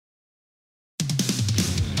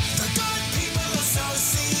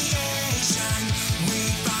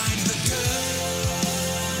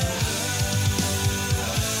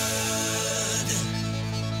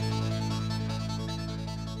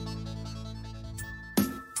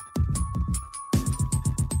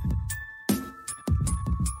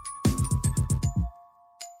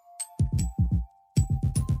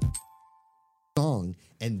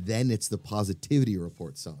and then it's the Positivity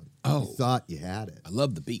Report song. Oh. You thought you had it. I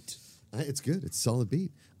love the beat. It's good. It's a solid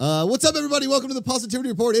beat. What's up, everybody? Welcome to the Positivity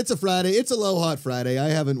Report. It's a Friday. It's a low hot Friday. I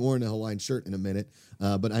haven't worn a Hawaiian shirt in a minute,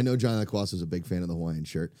 but I know Jonny is a big fan of the Hawaiian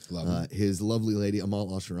shirt. His lovely lady,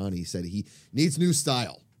 Amal Al-Shirani, said he needs new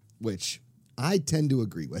style, which I tend to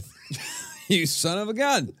agree with. You son of a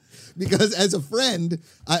gun. Because as a friend,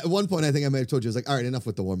 at one point I think I might have told you, I was like, all right, enough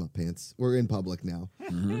with the warm-up pants. We're in public now.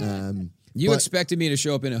 Mm-hmm. You expected me to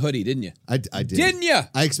show up in a hoodie, didn't you? I did. Didn't you?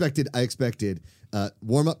 I expected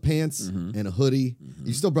warm-up pants and a hoodie.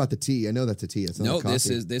 You still brought the tea. I know that's a tea. It's not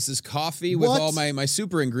coffee. This is coffee with all my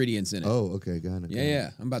super ingredients in it. Oh, okay, got it.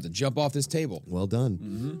 Yeah. I'm about to jump off this table. Well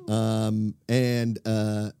done.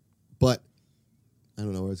 But I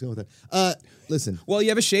don't know where I was going with that. Listen. Well, you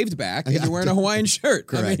have a shaved back and you're wearing a Hawaiian shirt.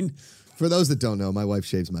 Correct. I mean, for those that don't know, my wife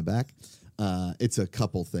shaves my back. It's a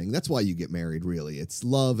couple thing. That's why you get married, really. It's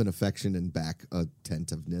love and affection and back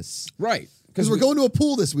attentiveness. Right. Because we're going to a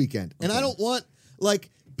pool this weekend. And I don't want,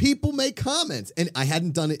 people make comments. And I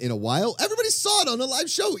hadn't done it in a while. Everybody saw it on a live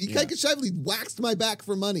show. Ika Shively waxed my back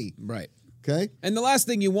for money. Right. Okay? And the last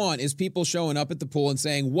thing you want is people showing up at the pool and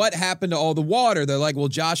saying, what happened to all the water? They're like, well,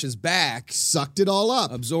 Josh's back sucked it all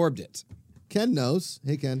up. Absorbed it. Ken knows.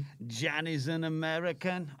 Hey, Ken. Johnny's an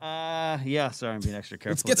American. Yeah, sorry, I'm being extra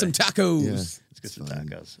careful. Let's get some tacos. Yeah, Let's get some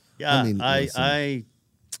tacos. Yeah,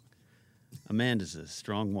 Amanda's a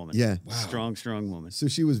strong woman. Yeah. Wow. Strong woman. So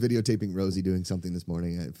she was videotaping Rosie doing something this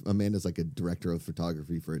morning. Amanda's like a director of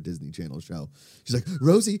photography for a Disney Channel show. She's like,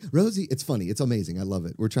 Rosie. It's funny. It's amazing. I love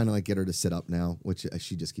it. We're trying to get her to sit up now, which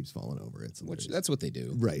she just keeps falling over. That's what they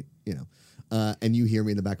do. Right. And you hear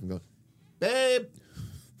me in the back and go, babe,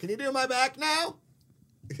 can you do my back now?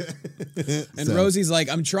 And Rosie's like,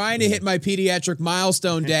 I'm trying to hit my pediatric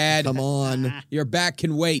milestone, Dad. Come on. Your back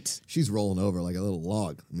can wait. She's rolling over like a little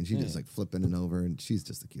log. I mean, she's just flipping and over, and she's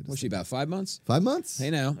just the cutest. Was she about 5 months? 5 months? Hey,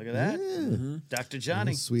 now. Look at that. Yeah. Dr.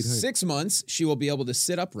 Jonny. Sweetheart. 6 months, she will be able to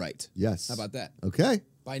sit upright. Yes. How about that? Okay.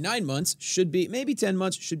 By 9 months, maybe 10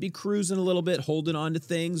 months, should be cruising a little bit, holding on to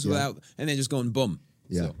things and then just going boom.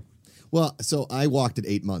 Yeah. So I walked at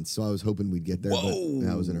 8 months, so I was hoping we'd get there. Whoa.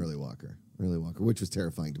 But I was an early walker, which was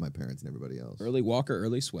terrifying to my parents and everybody else. Early walker,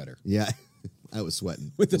 early sweater. Yeah. I was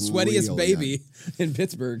sweating. With the sweatiest real baby young. in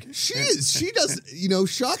Pittsburgh. She is. She does,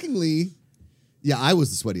 shockingly. Yeah, I was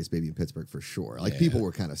the sweatiest baby in Pittsburgh for sure. People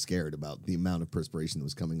were kind of scared about the amount of perspiration that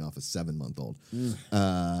was coming off a 7-month-old.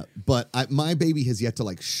 But my baby has yet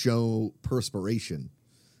to show perspiration.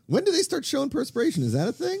 When do they start showing perspiration? Is that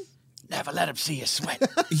a thing? Never let him see you sweat.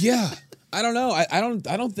 Yeah. I don't know. I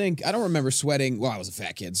don't remember sweating. Well, I was a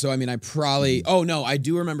fat kid, so I mean, I probably. Oh no, I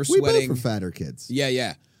do remember sweating. We both were fatter kids.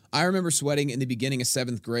 Yeah. I remember sweating in the beginning of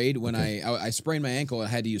 7th grade when I sprained my ankle and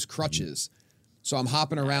I had to use crutches. So I'm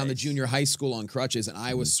hopping around the junior high school on crutches, and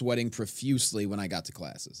I was sweating profusely when I got to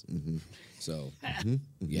classes. So,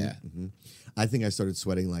 yeah. I think I started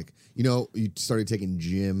sweating you started taking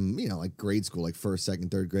gym, grade school, 1st, 2nd,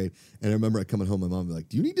 3rd grade. And I remember coming home, my mom would be like,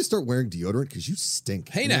 do you need to start wearing deodorant? Because you stink.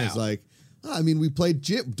 Hey, and now. I was like, we played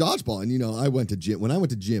dodgeball. And, I went to gym. When I went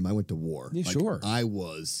to gym, I went to war. Yeah, sure. I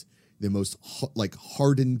was the most,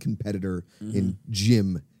 hardened competitor in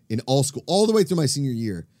gym in all school, all the way through my senior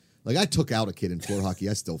year. I took out a kid in floor hockey.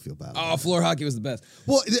 I still feel bad. Oh, floor hockey was the best.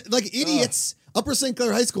 Well, idiots. Upper St.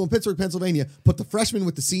 Clair High School in Pittsburgh, Pennsylvania, put the freshmen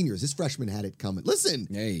with the seniors. This freshman had it coming. Listen,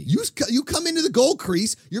 you come into the goal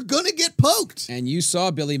crease, you're going to get poked. And you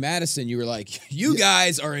saw Billy Madison. You were like, you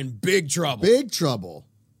guys are in big trouble. Big trouble.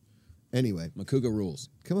 Anyway. Makuga rules.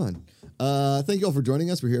 Come on. Thank you all for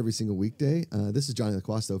joining us. We're here every single weekday. This is Jonny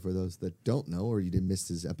LaQuasto, for those that don't know or you didn't miss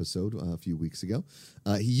his episode a few weeks ago.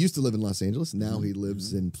 He used to live in Los Angeles. Now he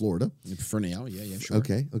lives in Florida. For now, yeah, sure.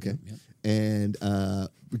 Okay. Yeah. And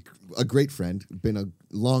a great friend, been a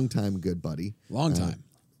long-time good buddy. Long time.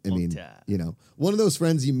 One of those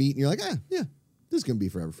friends you meet and you're like, yeah, this is going to be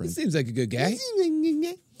forever friends. Seems like a good guy.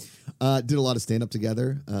 Did a lot of stand-up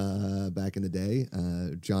together back in the day.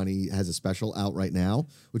 Jonny has a special out right now,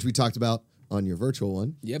 which we talked about on your virtual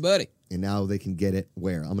one. Yeah, buddy. And now they can get it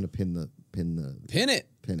where? I'm going to pin it. Pin it.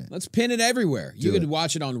 Let's pin it everywhere. You could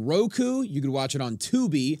watch it on Roku. You could watch it on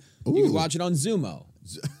Tubi. Ooh. You could watch it on Zumo.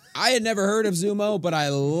 I had never heard of Zumo, but I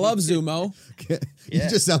love Zumo. It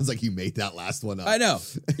just sounds like you made that last one up. I know.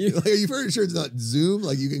 Are you pretty sure it's not Zoom?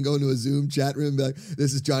 You can go into a Zoom chat room and be like,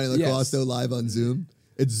 this is Jonny LaQuasto live on Zoom.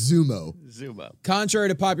 It's Zumo. Contrary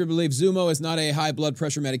to popular belief, Zumo is not a high blood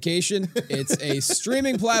pressure medication. It's a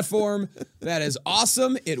streaming platform that is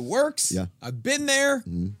awesome. It works. Yeah. I've been there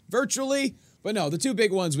virtually. But no, the two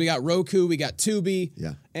big ones, we got Roku, we got Tubi.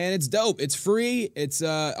 Yeah. And it's dope. It's free. It's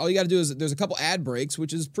all you got to do is there's a couple ad breaks,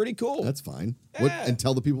 which is pretty cool. That's fine. Yeah. And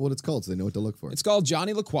tell the people what it's called so they know what to look for. It's called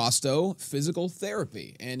Jonny LaQuasto Physical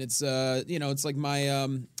Therapy. And it's it's like my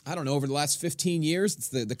I don't know, over the last 15 years, it's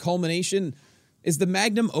the culmination. Is the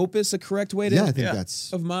magnum opus a correct way to I think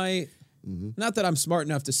that's of my not that I'm smart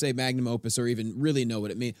enough to say magnum opus or even really know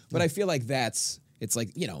what it means, but I feel like it's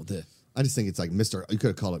like, the I just think it's like you could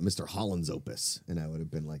have called it Mr. Holland's opus, and I would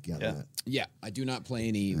have been like, that. Yeah, I do not play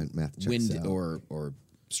any Math checks wind out. or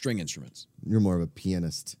string instruments. You're more of a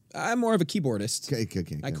pianist. I'm more of a keyboardist.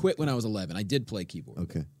 Okay. I quit when I was 11. I did play keyboard.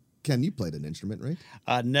 Okay. Ken, you played an instrument,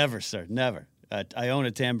 right? Never, sir. Never. I own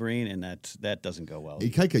a tambourine, and that doesn't go well.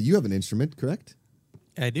 Kaika, you have an instrument, correct?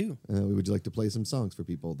 I do. Would you like to play some songs for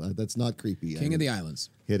people? That's not creepy. King of the Islands.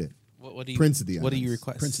 Hit it. What do you, Prince of the What do you Islands.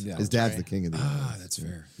 request? Prince of the His Islands. dad's Sorry. the king of the Ah, islands. that's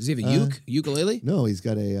fair. Does he have a ukulele? No, he's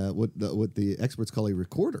got a what the experts call a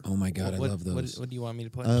recorder. Oh my God, I love those. What do you want me to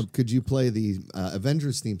play? Could you play the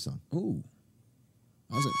Avengers theme song? Ooh.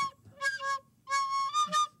 How's it?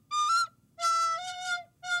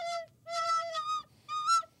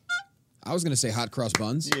 I was going to say hot cross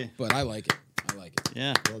buns, but I like it.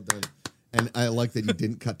 Yeah. Well done. And I like that you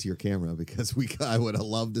didn't cut to your camera because I would have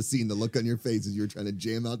loved to seen the look on your face as you were trying to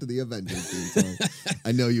jam out to the Avengers theme song.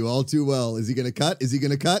 I know you all too well. Is he going to cut? Is he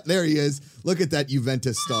going to cut? There he is. Look at that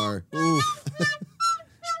Juventus star. Ooh.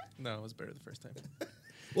 No, it was better the first time.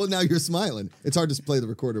 Well, now you're smiling. It's hard to play the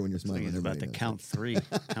recorder when you're I smiling. think he's about to Everybody knows count three.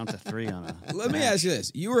 Count to three on a. Let me ask you this.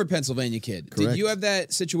 You were a Pennsylvania kid. Correct. Did you have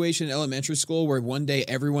that situation in elementary school where one day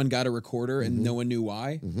everyone got a recorder and no one knew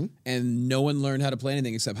why? And no one learned how to play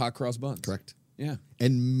anything except hot cross buns? that. Correct. Yeah.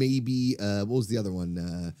 And maybe, what was the other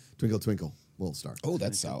one? Twinkle, Twinkle, Little Star. Oh,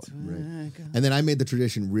 that's solid. Right. And then I made the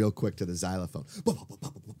tradition real quick to the xylophone.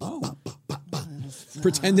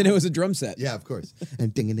 Pretending it was a drum set. Yeah, of course.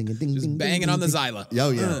 And ding, ding, ding, ding, Just ding, banging ding, on the ding. xyla. Oh,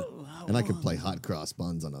 yeah. And I could play hot cross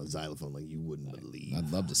buns on a xylophone like you wouldn't believe.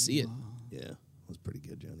 I'd love to see it. Yeah, it was pretty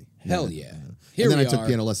good, Johnny. Hell yeah. Here And then we I took are.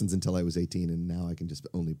 piano lessons until I was 18, and now I can just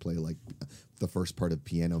only play like the first part of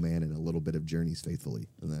Piano Man and a little bit of Journey's Faithfully,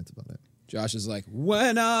 and that's about it. Josh is like,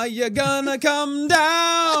 when are you gonna come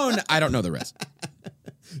down? I don't know the rest.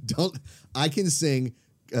 I can sing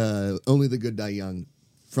Only the Good Die Young,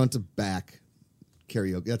 front to back,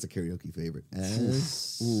 karaoke. That's a karaoke favorite.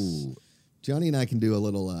 Ooh. Johnny and I can do a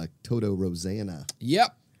little Toto Rosanna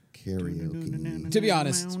Yep. karaoke. To be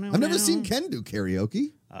honest, I've never seen Ken do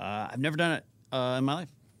karaoke. I've never done it in my life.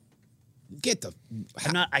 get the.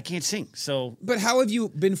 I can't sing, so. But how have you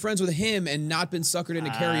been friends with him and not been suckered into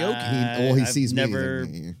karaoke? He I've sees me. He's never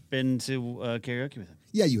like, been to karaoke with him.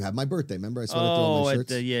 yeah, you have my birthday. Remember I sweated through all my at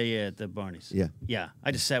shirts? at the Barney's. Yeah. Yeah.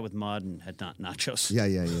 I just sat with Maud and had nachos. Yeah.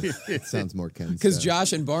 It sounds more Ken. Because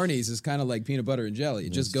Josh and Barney's is kind of like peanut butter and jelly.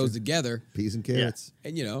 It just goes together. Peas and carrots.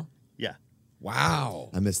 And, Yeah. wow.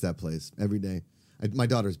 I miss that place every day. My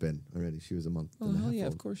daughter's been already. She was a month. Oh, and a hell half yeah,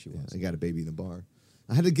 old. of course she was. I got a baby in a bar.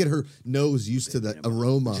 I had to get her nose used to the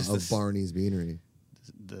aroma of Barney's Beanery.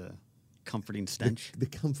 The comforting stench. The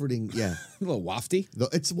comforting, yeah. A little wafty.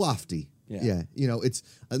 It's wafty. Yeah. Yeah. It's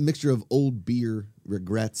a mixture of old beer,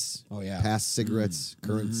 regrets, Oh, yeah. past cigarettes,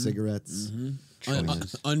 current cigarettes,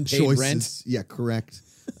 Unpaid choices. rent. Yeah, correct.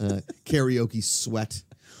 Karaoke sweat.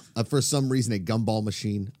 For some reason, a gumball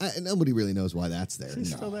machine. Nobody really knows why that's there.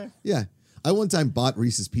 Is it still there? Yeah. I one time bought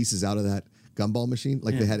Reese's Pieces out of that gumball machine.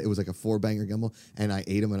 Like it was like a 4-banger gumball, and I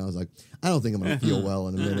ate them, and I was like, I don't think I'm going to feel well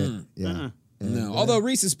in a minute. Yeah. No. Although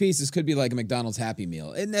Reese's Pieces could be like a McDonald's Happy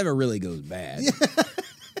Meal. It never really goes bad.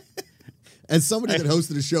 As somebody that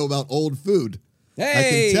hosted a show about old food, I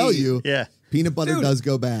Hey! can tell you, Yeah. peanut butter Dude. does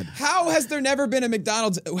go bad. How has there never been a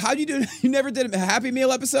McDonald's? How'd you do? You never did a Happy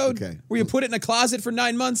Meal episode? Okay. Where you put it in a closet for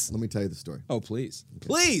 9 months? Let me tell you the story. Oh, please.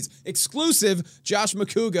 Please. Exclusive Josh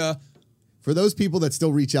McCouga. For those people that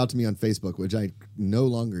still reach out to me on Facebook, which I no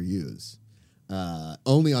longer use,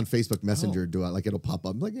 only on Facebook Messenger do I like it'll pop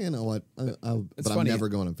up. I'm like, you know what? It's but funny. I'm never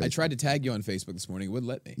going on Facebook. I tried to tag you on Facebook this morning. It wouldn't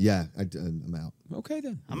let me. Yeah, I'm out. Okay,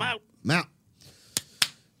 then. I'm out. I'm out.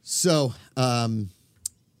 So,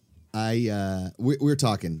 we're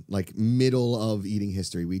talking like middle of eating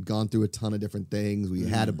history. We'd gone through a ton of different things. We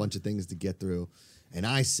had a bunch of things to get through, and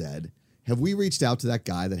I said, "Have we reached out to that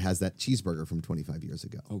guy that has that cheeseburger from 25 years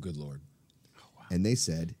ago?" Oh, good Lord. And they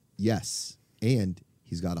said, yes. And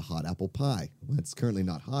he's got a hot apple pie. Well, it's currently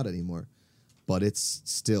not hot anymore, but it's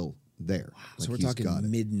still there. So Like, we're he's got talking it.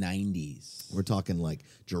 mid-90s. We're talking like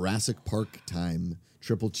Jurassic Park time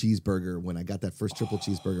triple cheeseburger. When I got that first triple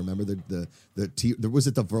cheeseburger, remember was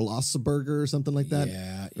it the Velociburger or something like that?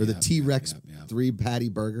 Yeah, Or the yeah, T-Rex yeah. 3-patty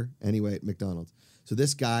burger? Anyway, at McDonald's. So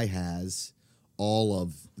this guy has all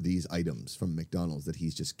of these items from McDonald's that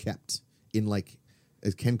he's just kept in, like,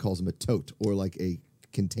 as Ken calls them, a tote or like a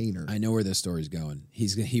container. I know where this story's going.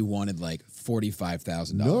 He wanted like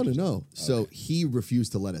 $45,000. No. Okay. So he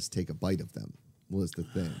refused to let us take a bite of them, was the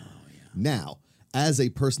thing. Now, as a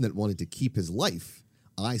person that wanted to keep his life,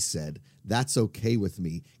 I said, that's okay with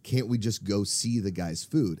me. Can't we just go see the guy's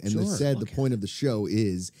food? And they said the point of the show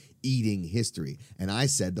is eating history. And I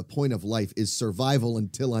said the point of life is survival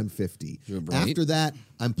until I'm 50. Right. After that,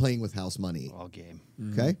 I'm playing with house money. All game.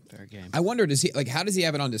 Okay? Fair game. I wonder, how does he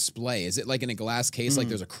have it on display? Is it like in a glass case, like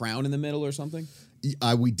there's a crown in the middle or something?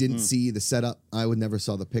 We didn't see the setup. I never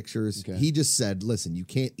saw the pictures. Okay. He just said, listen, you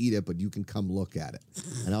can't eat it, but you can come look at it.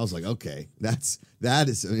 And I was like, okay, that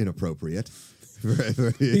is inappropriate.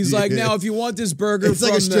 He's like, now if you want this burger it's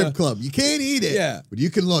like a strip club. You can't eat it, but you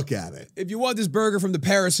can look at it. If you want this burger from the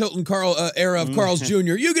Paris Hilton era of Carl's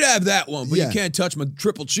Jr., you could have that one, but you can't touch my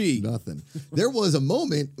triple cheese. Nothing. There was a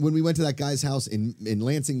moment when we went to that guy's house in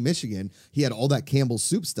Lansing, Michigan. He had all that Campbell's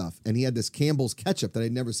soup stuff, and he had this Campbell's ketchup that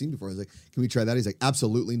I'd never seen before. I was like, can we try that? He's like,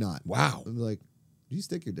 absolutely not. Wow. I was like, do you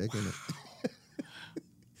stick your dick in it?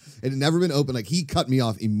 It had never been open. Like, he cut me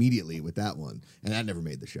off immediately with that one, and that never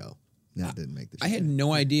made the show. That didn't make the show. I had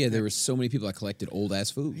no idea there were so many people that collected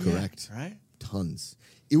old-ass food. Correct. Right? Tons.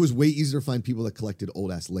 It was way easier to find people that collected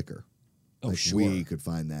old-ass liquor. Oh, sure. We could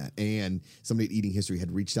find that. And somebody at Eating History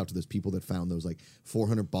had reached out to those people that found those, like,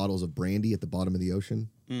 400 bottles of brandy at the bottom of the ocean,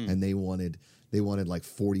 and they wanted like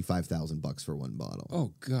 $45,000 for one bottle.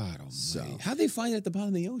 Oh, God almighty. How'd they find it at the bottom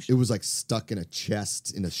of the ocean? It was, like, stuck in a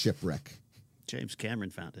chest in a shipwreck. James Cameron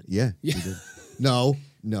found it. Yeah. He did. No.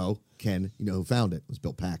 Ken, you know who found it? It was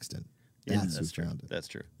Bill Paxton. That's who true. found it. That's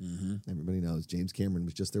true. Everybody knows James Cameron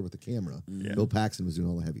was just there with the camera. Yeah. Bill Paxton was doing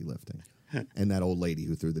all the heavy lifting. And that old lady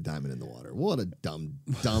who threw the diamond in the water. What a dumb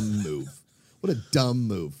move. What a dumb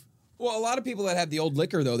move. Well, a lot of people that have the old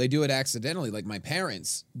liquor, though, they do it accidentally. Like my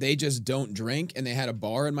parents, they just don't drink, and they had a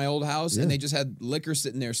bar in my old house, and they just had liquor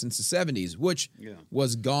sitting there since the 70s, which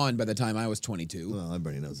was gone by the time I was 22. Well,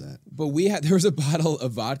 everybody knows that. But there was a bottle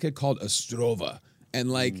of vodka called Ostrova. And,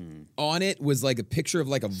 like, on it was, like, a picture of,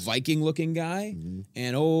 like, a Viking-looking guy.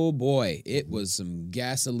 And, oh, boy, it was some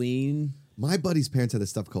gasoline. My buddy's parents had this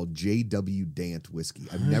stuff called J.W. Dant whiskey.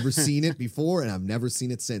 I've never seen it before, and I've never seen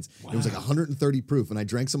it since. Wow. It was like 130 proof, and I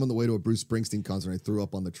drank some on the way to a Bruce Springsteen concert. I threw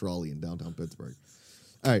up on the trolley in downtown Pittsburgh.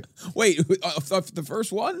 All right. Wait, the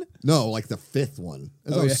first one? No, like the fifth one.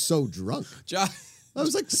 I was so drunk. I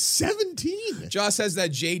was like 17. Josh has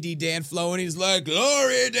that J.D. Dan flow, and he's like,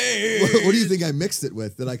 glory days. What do you think I mixed it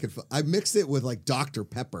with? I mixed it with like Dr.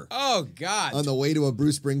 Pepper. Oh, God. On the way to a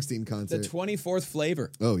Bruce Springsteen concert. The 24th flavor.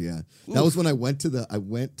 Oh, yeah. Oof. That was when I went to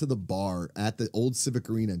the bar at the old Civic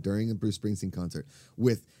Arena during a Bruce Springsteen concert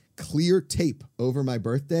with clear tape over my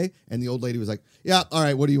birthday, and the old lady was like, yeah, all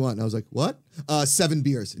right, what do you want? And I was like, what? 7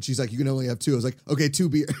 beers. And she's like, you can only have 2. I was like, okay, 2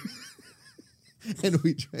 beers. And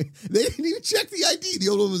we drank. They didn't even check the ID. The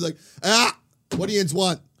old woman was like, what do you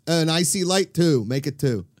want? An icy light, 2. Make it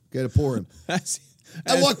 2. Get a pour him.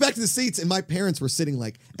 I walked back to the seats, and my parents were sitting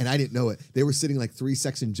like, and I didn't know it. They were sitting like 3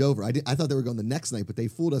 sections over. I thought they were going the next night, but they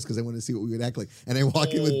fooled us because they wanted to see what we would act like. And I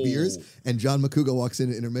walk in with beers, and John McCouga walks in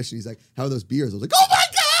at intermission. He's like, how are those beers? I was like, oh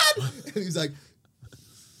my God! And he's like,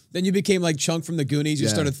 then you became like Chunk from the Goonies. You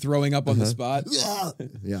started throwing up on the spot.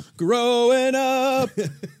 Yeah. Growing up.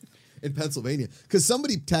 In Pennsylvania, because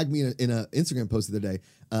somebody tagged me in an Instagram post the other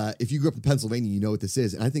day. If you grew up in Pennsylvania, you know what this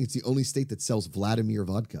is, and I think it's the only state that sells Vladimir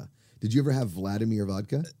vodka. Did you ever have Vladimir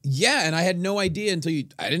vodka? Yeah, and I had no idea until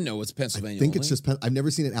I didn't know it's Pennsylvania. I think it's just I've never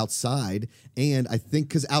seen it outside, and I think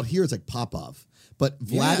because out here it's like Popov, but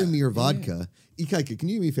Vladimir vodka. Ikaika, can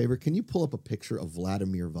you do me a favor? Can you pull up a picture of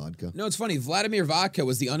Vladimir vodka? No, it's funny. Vladimir Vodka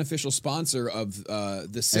was the unofficial sponsor of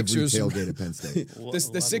the Sixers. Every tailgate at Penn State.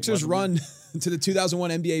 the Sixers run to the 2001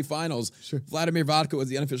 NBA Finals. Sure. Vladimir Vodka was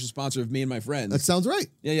the unofficial sponsor of me and my friends. That sounds right.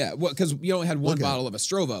 Yeah. Well, because we only had one bottle of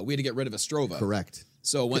Ostrova. We had to get rid of Ostrova. Correct.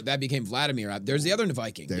 So that became Vladimir. There's the other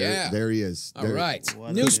Viking. There he is. All right.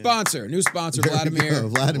 New sponsor, Vladimir.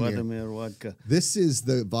 Vladimir vodka. This is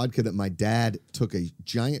the vodka that my dad took a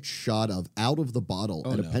giant shot of out of the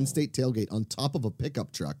bottle at a Penn State tailgate on top of a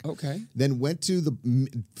pickup truck. Okay. Then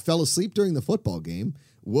fell asleep during the football game,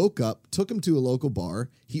 woke up, took him to a local bar.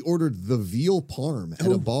 He ordered the veal parm at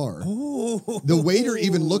a bar. The waiter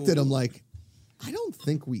even looked at him like, I don't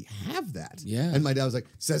think we have that. Yeah. And my dad was like,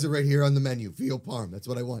 says it right here on the menu, veal parm. That's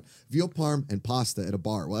what I want. Veal parm and pasta at a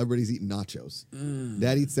bar while everybody's eating nachos.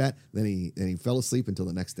 Dad eats that. Then he fell asleep until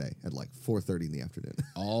the next day at like 4:30 in the afternoon.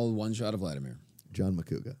 All one shot of Vladimir. John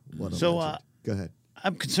McCouga. What a So, legend. Go ahead.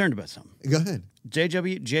 I'm concerned about something. Go ahead.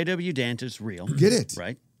 J.W. Dant is real. Get it.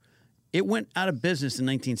 Right? It went out of business in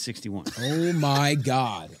 1961. Oh my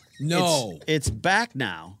God. No. It's back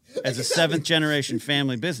now as a seventh-generation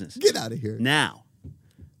family business. Get out of here. Now,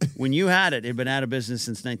 when you had it had been out of business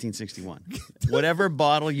since 1961. Whatever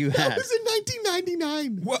bottle you had. That was in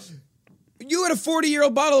 1999. What? You had a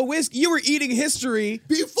 40-year-old bottle of whiskey. You were eating history.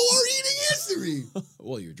 Before eating history.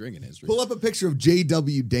 Well, you're drinking history. Pull up a picture of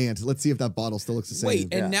J.W. Dant. Let's see if that bottle still looks the same.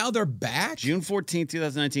 Wait, and now they're back? June 14,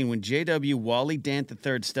 2019, when J.W. Wally Dant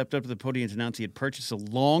III stepped up to the podium to announce he had purchased a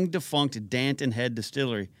long-defunct Dant and Head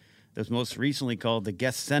distillery that was most recently called the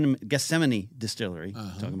Gethsemane Distillery.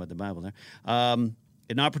 Talking about the Bible there.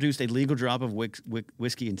 It not produced a legal drop of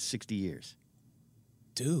whiskey in 60 years.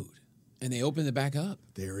 Dude. And they opened it back up.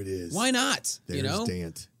 There it is. Why not? There's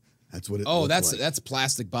Dant. That's what it Oh, looked that's like. that's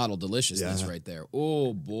plastic bottle deliciousness right there.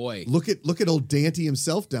 Oh boy. Look at old Danty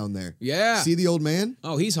himself down there. Yeah. See the old man?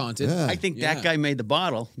 Oh, he's haunted. Yeah. I think that guy made the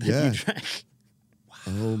bottle that Yeah. you drank.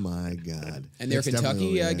 Oh my God. And they're That's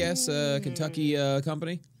definitely Kentucky, old I man. guess, Kentucky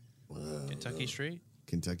company. Kentucky Straight.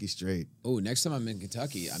 Kentucky Straight. Oh, next time I'm in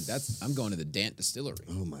Kentucky, I'm going to the Dant Distillery.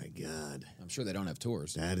 Oh my God. I'm sure they don't have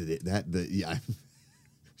tours. Yeah.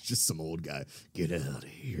 Just some old guy. Get out of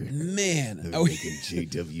here. Man. They're Oh, making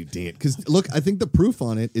J.W. Dant. Because look, I think the proof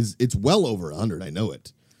on it is it's well over 100. I know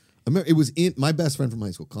it. I remember it was in my best friend from high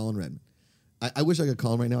school, Colin Redmond. I wish I could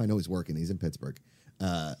call him right now. I know he's working. He's in Pittsburgh.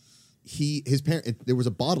 His parent, there was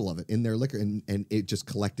a bottle of it in their liquor, and it just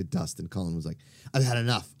collected dust. And Colin was like, "I've had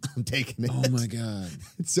enough. I'm taking it." oh my God.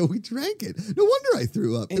 And so we drank it. No wonder I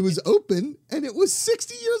threw up. It was open, and it was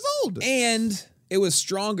 60 years old. And it was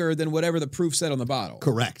stronger than whatever the proof said on the bottle.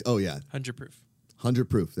 Correct. Oh yeah, 100 proof. 100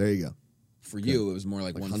 proof. There you go. For you, it was more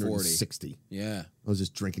like 140. 160. Yeah. I was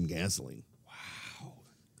just drinking gasoline.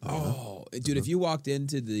 Oh, dude, if you walked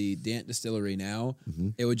into the Dant Distillery now,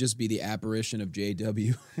 it would just be the apparition of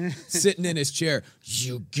JW sitting in his chair.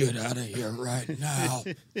 You get out of here right now.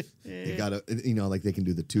 They got like they can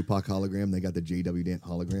do the Tupac hologram. They got the J.W. Dant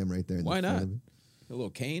hologram right there. In Why the front not? of it. A little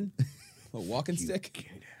cane? A little walking stick?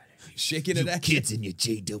 Shaking it at Kids in your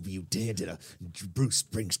J.W. Dant at a Bruce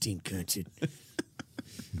Springsteen concert.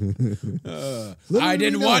 I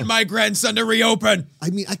didn't want my grandson to reopen. I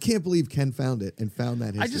mean, I can't believe Ken found it and found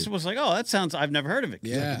that history. I just was like, oh, that sounds, I've never heard of it.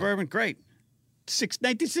 Yeah. Bourbon, great.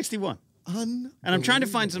 1961. And I'm trying to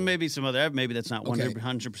find some other, maybe that's not Okay.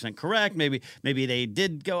 100% correct. Maybe they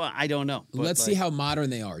did go, I don't know. But Let's see how modern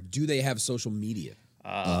they are. Do they have social media?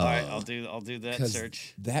 all right, I'll do that 'Cause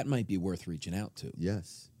search. that might be worth reaching out to.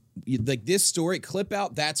 Yes. Like this story, clip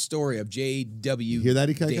out that story of J.W. You hear that,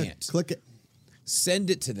 Ika? Dant. Click it. Send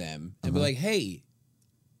it to them and be like, hey,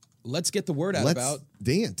 let's get the word out Let's about.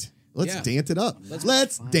 dant. Let's Yeah. dant it up. Let's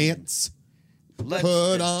dance. Let's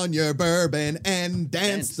Put dance. on your bourbon and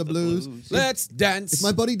dance the blues. Let's dance. If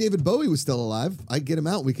my buddy David Bowie was still alive, I'd get him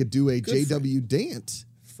out. We could do a Good J.W. Dant.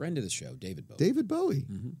 Friend of the show, David Bowie. David Bowie.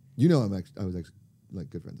 You know, I was actually like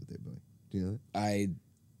good friends with David Bowie. Do you know I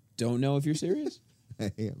don't know if you're serious.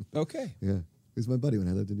 that? I am. Okay. Yeah. He was my buddy when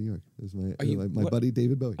I lived in New York. It was my Are you- my what- buddy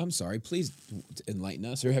David Bowie. I'm sorry. Please enlighten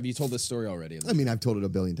us. Or have you told this story already? I mean, I've told it a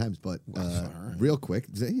billion times, but real quick,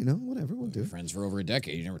 whatever, we'll do it. Friends for over a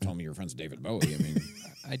decade. You never told me you were friends with David Bowie. I mean,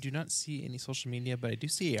 I do not see any social media, but I do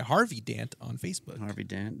see a Harvey Dant on Facebook. Harvey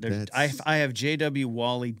Dant. That's- I have JW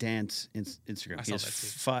Wally Dant's Instagram. I He has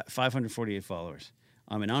saw that too. 548 followers.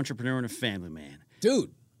 I'm an entrepreneur and a family man.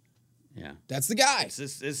 dude, Yeah. that's the guy.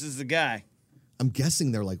 This is the guy. I'm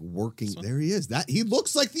guessing they're like working. There he is. That he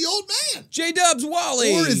looks like the old man. J Dubs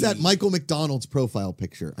Wally. Or is that Michael McDonald's profile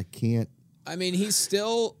picture? I can't I mean, he's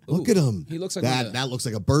still. look at him. He looks like that. one of the, That looks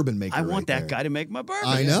like a bourbon maker. I want right that there. guy to make my bourbon.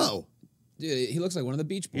 I know. dude, he looks like one of the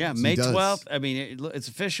Beach Boys. Yeah, May does. 12th. I mean, it's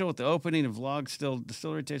official with the opening of Log Still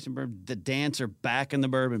Distillery Tasting Bourbon. The Dants are back in the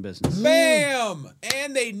bourbon business. Bam!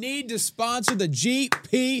 And they need to sponsor the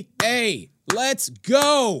GPA. Let's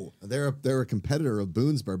go. They're a competitor of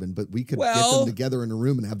Boone's Bourbon, but we could get Well- them together in a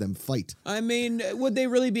room and have them fight. I mean, would they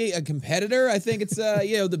really be a competitor? I think it's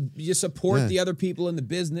you support Yeah. the other people in the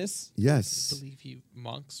business. I Yes. believe he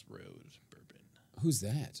Monks Road bourbon. Who's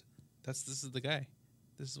that? This is the guy.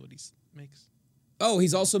 This is what he makes. Oh,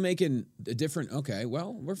 he's also making a different. Okay,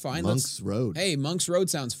 well, we're fine. Monk's Road. Hey, Monk's Road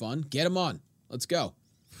sounds fun. Get him on. Let's go.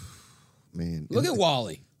 Man. Look at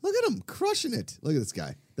Wally. Look at him crushing it. Look at this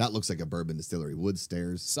guy. That looks like a bourbon distillery. Wood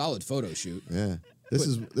stairs. Solid photo shoot. Yeah. This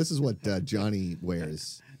is what Johnny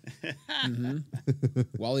wears.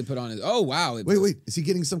 Wally put on his. Oh wow! Wait. Is he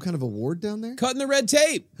getting some kind of award down there? Cutting the red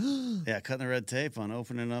tape. Yeah, cutting the red tape on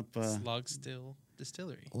opening up. Log Still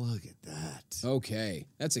Distillery. Look at that. Okay,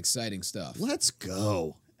 that's exciting stuff. Let's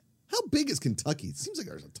go. How big is Kentucky? It seems like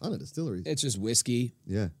there's a ton of distilleries. It's just whiskey.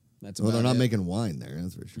 Yeah. That's Well, they're about not it. making wine there,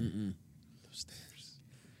 that's for sure. Those stairs.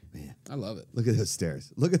 Man, I love it. look at those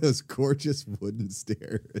stairs. Look at those gorgeous wooden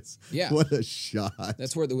stairs. Yeah. What a shot.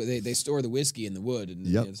 That's where they store the whiskey in the wood, and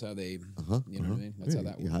Yep. that's how they, you know what I mean? That's how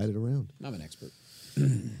that You works. hide it around. I'm an expert.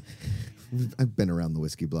 I've been around the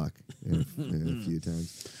whiskey block a few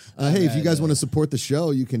times. Hey, if you guys want to support the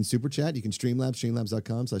show, you can super chat. You can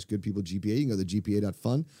streamlabs.com/goodpeoplegpa. You can go to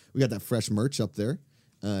gpa.fun. We got that fresh merch up there.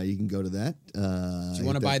 You can go to that. If you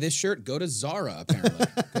want to buy this shirt, go to Zara, apparently.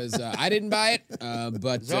 Because I didn't buy it,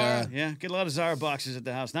 but... Zara, yeah, get a lot of Zara boxes at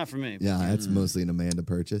the house. Not for me. Yeah, that's mostly an Amanda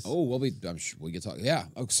purchase. Oh, well, I'm sure we could talk. Yeah.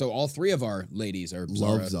 Oh, so all three of our ladies are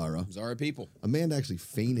Love Zara. Zara people. Amanda actually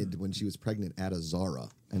fainted when she was pregnant at a Zara,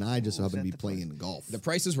 and I just happened to be playing golf. The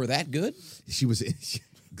prices were that good? She was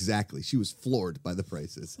exactly. She was floored by the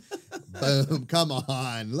prices. Boom! Come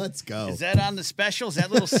on, let's go. Is that on the special? Is that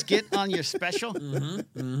little skit on your special?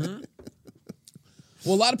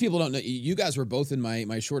 Well, a lot of people don't know. You guys were both in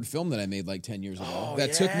my short film that I made like 10 years ago. Oh,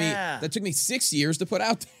 that took me 6 years to put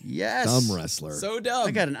out there. Yes. Dumb wrestler. So dumb.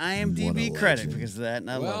 I got an What a IMDb credit legend. because of that, and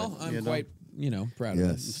I well, love it. I'm you know? quite, proud of Yes.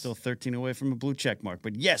 it. I'm still 13 away from a blue check mark.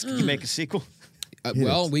 But yes, can you make a sequel?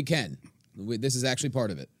 Well, it. we can. This is actually part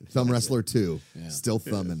of it. Thumb Wrestler 2. Yeah. Still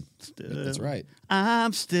thumbing. That's right.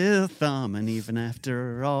 I'm still thumbing even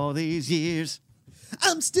after all these years.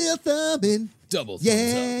 I'm still thumbing. Double thumbs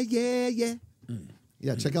Yeah, up. yeah, yeah.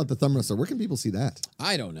 Yeah, check out the Thumb Wrestler. Where can people see that?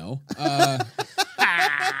 I don't know.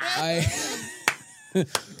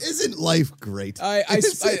 Isn't life great? I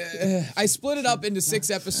split it up into 6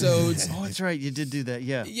 episodes. Oh, that's right. You did do that.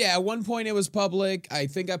 Yeah. Yeah, at one point it was public. I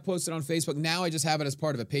think I posted on Facebook. Now I just have it as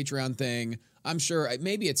part of a Patreon thing. I'm sure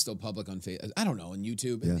maybe it's still public on Facebook. I don't know, on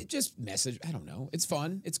YouTube. Yeah. It just message. I don't know. It's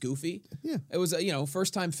fun. It's goofy. Yeah. It was a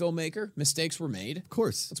first time filmmaker. Mistakes were made. Of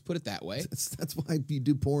course. Let's put it that way. That's why you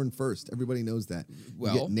do porn first. Everybody knows that.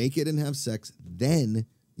 Well- you get naked and have sex, then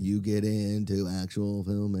you get into actual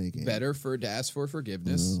filmmaking. Better to ask for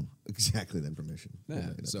forgiveness. Oh, exactly, then permission. Yeah.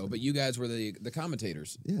 So, but you guys were the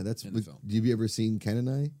commentators. Yeah, that's. in the film. Have you ever seen Ken and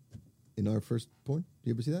I in our first porn? Did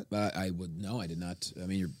you ever see that? I would no, I did not. I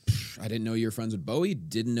mean, I didn't know you were friends with Bowie.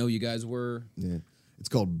 Didn't know you guys were. Yeah. It's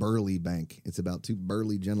called Burley Bank. It's about 2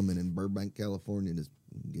 burly gentlemen in Burbank, California, just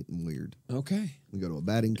getting weird. Okay. We go to a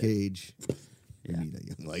batting cage. We meet a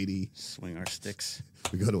young lady. Swing our sticks.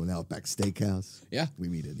 We go to an Outback Steakhouse. Yeah. We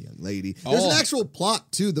meet a young lady. There's Oh. an actual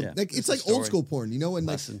plot too. Yeah, It's there's like a story. old school porn, and like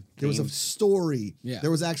Lesson, there was a themes. story. Yeah. There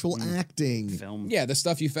was actual acting. Film. Yeah, the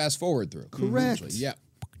stuff you fast forward through. Correct. Usually. Yeah.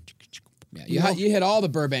 Yeah. You hit all the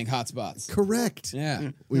Burbank hotspots. Correct. Yeah.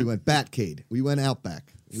 We went Batcade. We went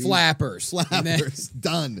Outback. Flappers. Flappers.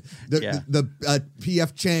 Done. Yeah. The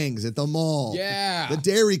P.F. Chang's at the mall. Yeah. The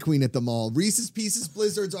Dairy Queen at the mall. Reese's Pieces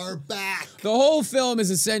Blizzards are back. The whole film is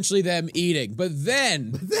essentially them eating, but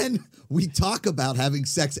then Then we talk about having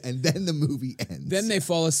sex, and then the movie ends. they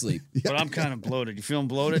fall asleep. But I'm kind of bloated. You feeling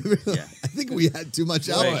bloated? Yeah. I think we had too much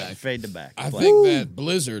Outback. Fade to back. I Black. think that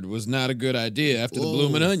Blizzard was not a good idea after the Whoa.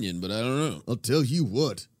 Bloomin' Onion, but I don't know. I'll tell you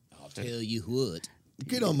what. I'll tell you what.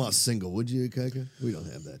 Get on my single, would you, Kaka? We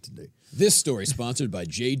don't have that today. This story sponsored by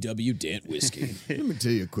J.W. Dent Whiskey. Let me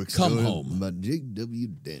tell you a quick Come story home. about J.W.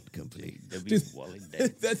 Dent Company. W. Wally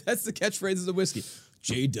Dent. That's the catchphrase of the whiskey.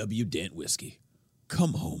 J.W. Dent Whiskey.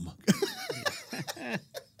 Come home.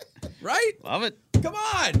 Right? Love it. Come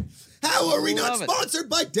on. How are we not Love it. sponsored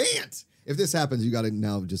by Dant? If this happens, you got to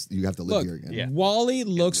now you have to live Look, here again. Yeah. Wally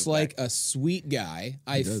looks move like a sweet guy.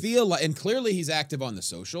 I does. feel like, and clearly he's active on the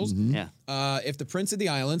socials. Yeah. If the Prince of the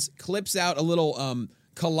Islands clips out a little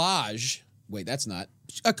collage, wait, that's not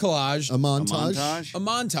a collage, A montage. Montage. a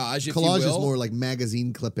montage, if Collage you will. is more like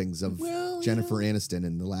magazine clippings of Well, Jennifer Aniston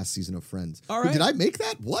in the last season of Friends. All Wait, right. Did I make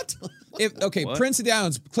that? What? What? Prince of the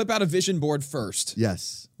Islands, clip out a vision board first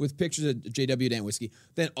Yes. with pictures of JW Dent whiskey.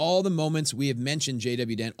 Then all the moments we have mentioned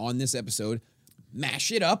JW Dent on this episode,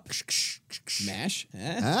 mash it up, mash,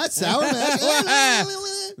 That's sour mash.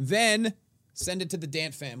 then send it to the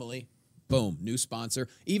Dant family. Boom, new sponsor.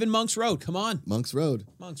 Even Monk's Road. Come on, Monk's Road.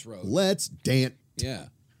 Monk's Road. Let's Dant. Yeah,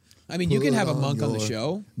 I mean you can have a monk on the your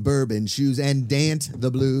show. Bourbon shoes and Dant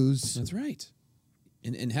the blues. That's right,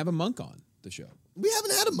 and have a monk on the show. We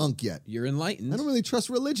haven't had a monk yet. You're enlightened. I don't really trust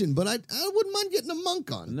religion, but I wouldn't mind getting a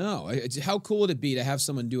monk on No, how cool would it be to have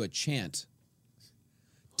someone do a chant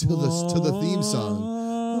to the theme song.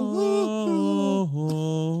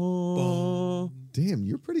 Damn,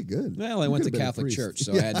 you're pretty good. Well, I You went to could've been a Catholic priest. church,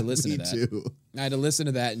 so I had to listen to me that. Too. I had to listen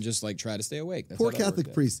to that and just like try to stay awake. That's Poor how that Catholic worked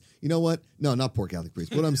out. priest. You know what? No, not poor Catholic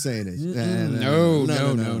priest. What I'm saying is, No.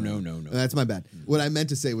 That's my bad. What I meant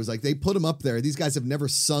to say was like they put him up there. These guys have never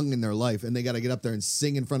sung in their life, and they got to get up there and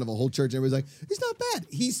sing in front of a whole church. And everybody's like, he's not bad.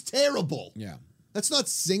 He's terrible. Yeah. That's not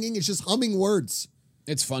singing. It's just humming words.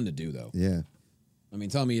 It's fun to do, though. Yeah. I mean,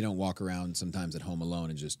 tell me you don't walk around sometimes at home alone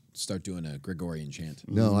and just start doing a Gregorian chant.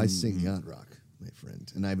 No, I sing yacht rock, my friend,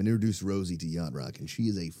 and I've introduced Rosie to yacht rock, and she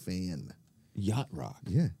is a fan. Yacht rock.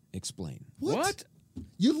 Yeah. Explain. What?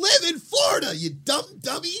 You live in Florida, you dumb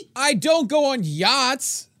dummy. I don't go on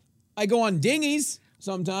yachts. I go on dinghies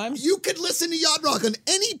sometimes. You could listen to yacht rock on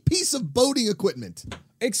any piece of boating equipment.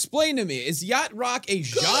 Explain to me, is yacht rock a Good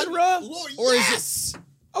genre? Lord, Or yes. is it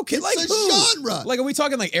okay? It's like a who? genre. Like, are we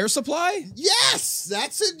talking like Air Supply? Yes,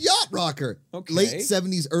 that's a yacht rocker. Okay. Late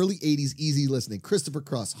 70s, early 80s, easy listening. Christopher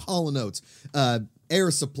Cross, Hall & Oates,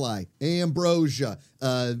 Air Supply, Ambrosia,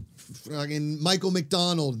 fucking Michael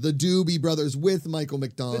McDonald, the Doobie Brothers with Michael The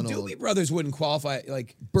McDonald. Doobie Brothers wouldn't qualify.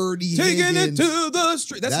 Like Birdie taking Higgins. it to the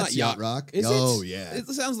street. That's not yacht rock. Is Oh, it? yeah. It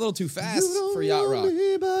sounds a little too You fast don't for yacht know rock.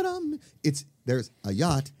 me, but there's a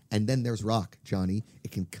yacht and then there's rock, Johnny.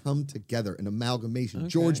 It can come together, an amalgamation. Okay.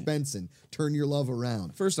 George Benson, Turn Your Love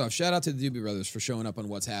Around. First off, shout out to the Doobie Brothers for showing up on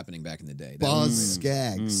What's Happening back in the day. That Buzz was great.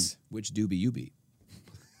 Skaggs. Which Doobie you be?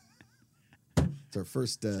 It's our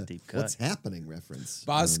first deep cut. What's Happening reference.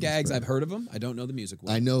 Boz Skaggs, I've heard of him. I don't know the music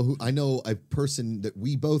well. I know a person that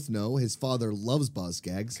we both know. His father loves Boz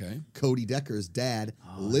Skaggs. Okay. Cody Decker's dad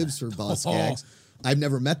lives for Boz Skaggs. I've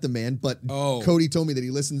never met the man, but Oh. Cody told me that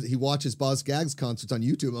he watches Boz Skaggs concerts on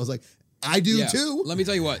YouTube. I was like, I do Yeah. too. Let me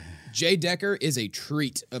tell you what. Jay Decker is a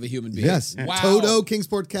treat of a human being. Yes. Wow. Toto,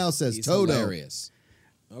 Kingsport Cow says He's Toto. hilarious.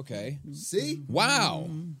 Okay. See? Wow.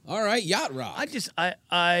 All right. Yacht rock.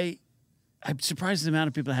 I'm surprised at the amount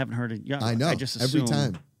of people that haven't heard it. Yacht I rock. know, I just every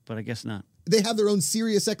assume, time. but I guess not. They have their own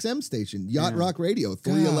Sirius XM station, Yacht Rock Radio,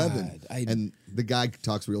 311. God, and the guy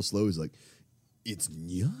talks real slow. He's like, it's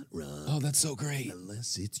Yacht Rock. Oh, that's so great.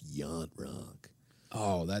 Unless it's Yacht Rock.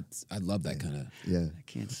 Oh, I love that kind of. Yeah. I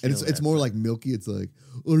can't. And steal it's that. more like milky. It's like,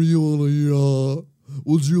 are you on a yacht?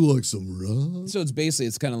 Would you like some rock? So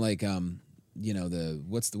it's kind of like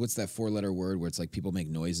what's that 4-letter word where it's like people make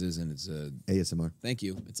noises and it's ASMR. thank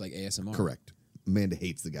you. It's like ASMR. Correct. Amanda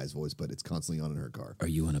hates the guy's voice, but it's constantly on in her car. Are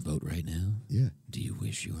you on a boat right now? Yeah. Do you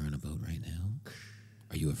wish you were on a boat right now?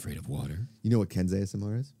 Are you afraid of water? You know what Ken's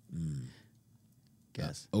ASMR is?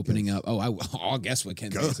 Guess. Opening up. Oh, I'll guess what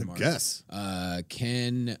Ken's ASMR is. Guess.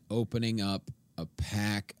 Ken opening up a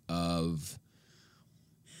pack of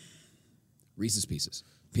Reese's Pieces,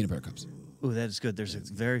 peanut butter cups. Ooh, that is good. There's a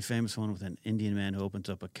very famous one with an Indian man who opens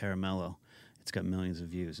up a caramello. It's got millions of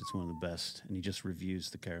views. It's one of the best, and he just reviews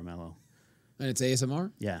the caramello. And it's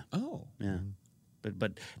ASMR? Yeah, Oh. yeah.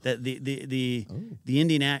 But the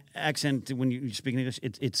Indian accent when you speak English,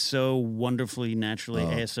 it's so wonderfully naturally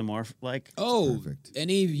ASMR like. Oh, Perfect.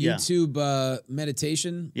 any Yeah. YouTube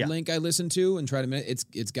meditation Yeah. link I listen to and try to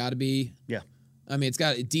it's got to be. Yeah, I mean, it's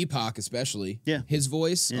got Deepak especially. Yeah. his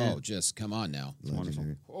voice. Yeah. Oh, just come on now. it's wonderful.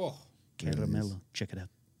 Oh, Caramello, check it out.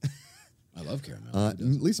 I love caramel.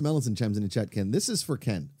 Lisa Mellinson chimes in the chat, Ken. This is for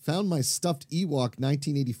Ken. Found my stuffed Ewok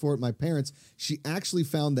 1984 at my parents'. She actually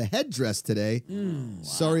found the headdress today.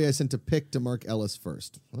 Sorry I sent a pic to Mark Ellis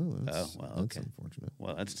first. Oh, that's okay. unfortunate.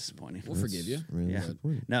 Well, that's disappointing. We'll forgive you. Really Yeah.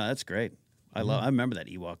 disappointing. No, that's great. I remember that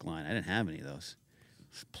Ewok line. I didn't have any of those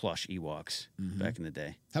plush Ewoks back in the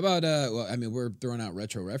day. How about well, I mean, we're throwing out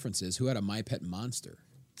retro references. Who had a My Pet Monster?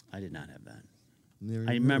 I did not have that. There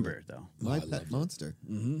I you remember go. it though. My I Pet loved it. Monster.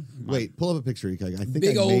 Wait, pull up a picture. I think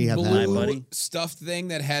Big I old may have had Hi, blue one. buddy. stuffed thing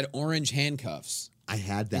that had orange handcuffs. I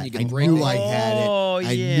had And that. you I can break knew it. I had it. Oh,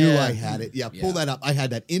 I yeah. knew I had it. Yeah, pull Yeah. that up. I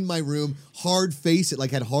had that in my room. Hard face. It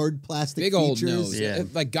like had hard plastic Big features. old nose. Yeah.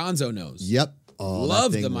 Like Gonzo nose. Yep. Oh,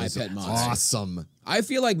 Love that thing the My was Pet Monster. Awesome. I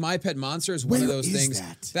feel like My Pet Monster is one of Where those is things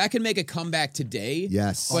that? can make a comeback today.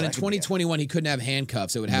 Yes. But in that could be it. 2021, he couldn't have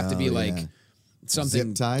handcuffs. It would have to be No, like yeah. something.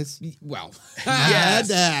 Zip ties. Well, I had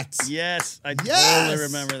that. Yes, I Yes! totally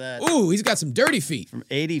remember that. ooh, he's got some dirty feet. From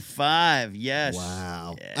 85, yes.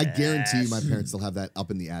 Wow. I guarantee you my parents still have that up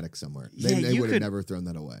in the attic somewhere. They, Yeah, they you would have could- never thrown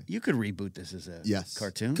that away. You could reboot this as a Yes.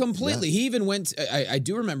 cartoon. Completely. He even went. I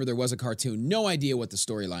do remember there was a cartoon. No idea what the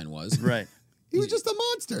storyline was. Right. He was just a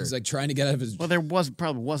monster. He's like trying to get out of his. Well, there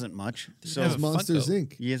probably wasn't much. So It was Monsters Funko.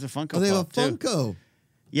 Inc. he has a Funko Oh, they have a Pop, too. Funko.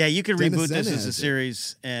 Yeah, you could Dennis reboot this Zen as a has it.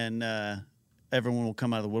 series, and everyone will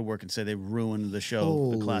come out of the woodwork and say they ruined the show,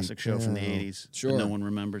 Holy the classic show from the cow. 80s Sure. that no one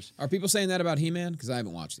remembers. Are people saying that about He-Man? Because I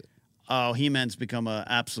haven't watched it. Oh, He-Man's become an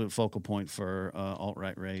absolute focal point for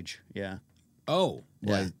alt-right rage. Yeah. Oh,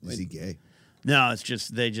 Why is he gay? No, it's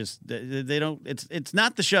just they don't. It's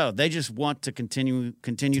not the show. They just want to continue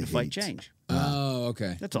to fight hate. change. Oh,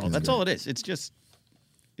 okay. That's all. That's all it is. It's just.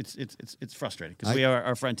 It's frustrating because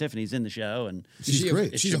our friend Tiffany's in the show and She's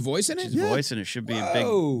great. She's a voice in it. she's a voice and it should be a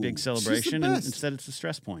Whoa. big celebration and best. instead it's a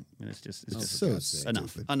stress point and it's just so enough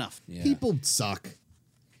stupid. enough. Yeah. People suck.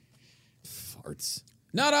 Farts.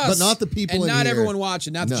 Not us, But not the people and in not here. everyone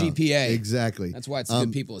watching. Not the No, GPA. Exactly. That's why it's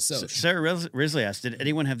good people associate. Sarah Risley asked, "Did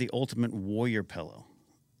anyone have the ultimate warrior pillow?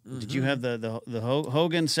 Did you have the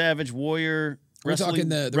Hogan Savage Warrior?" We're talking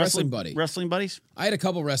the wrestling buddy. Wrestling buddies? I had a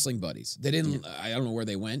couple wrestling buddies. They didn't. I don't know where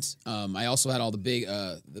they went. I also had all the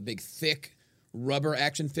big thick rubber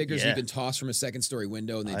action figures Yeah. you can toss from a second-story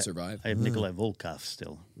window and they'd survive. I have Nikolai Volkov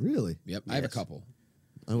still. Really? Yep, I have a couple.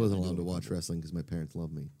 I wasn't allowed to watch wrestling because my parents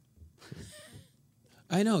loved me.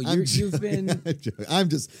 I know you've been.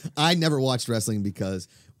 I never watched wrestling because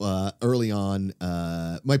early on,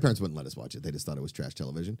 my parents wouldn't let us watch it. They just thought it was trash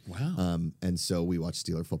television. Wow. And so we watched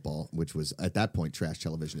Steeler football, which was at that point trash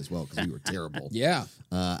television as well because we were terrible. Yeah.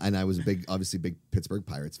 And I was obviously big Pittsburgh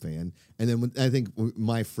Pirates fan. And then when, I think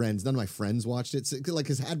my friends, none of my friends watched it. So, like,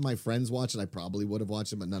 because had my friends watched it, I probably would have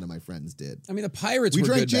watched it, but none of my friends did. I mean, the Pirates We were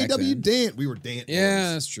drank good back JW then. Dant. We were Dant. Yeah,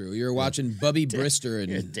 boys. that's true. You were watching Bubby Brister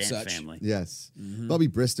You're a and Dan such. family. Yes. Bobby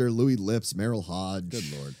Brister, Louis Lips, Merrill Hodge.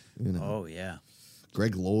 Good Lord. You know, Oh yeah.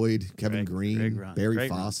 Greg Lloyd, Kevin Greg Green, Ron- Barry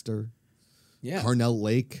Greg Ron. Foster, Yeah. Carnell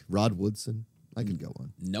Lake, Rod Woodson. I could go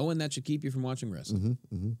on. No one that should keep you from watching wrestling.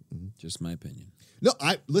 Just my opinion. No,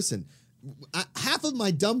 listen. Half of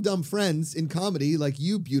my dumb friends in comedy, like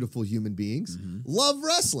you beautiful human beings, love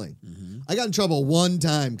wrestling. I got in trouble one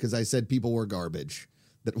time because I said people were garbage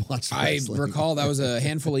that watched I wrestling. recall that was a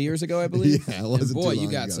handful of years ago, I believe. Yeah, it And wasn't boy, too you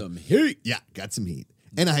long got ago. some heat. Yeah, got some heat.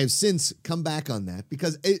 And I have since come back on that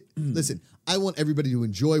because, listen, I want everybody to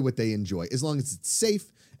enjoy what they enjoy as long as it's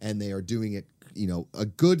safe and they are doing it, a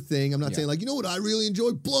good thing. I'm not saying like, you know what I really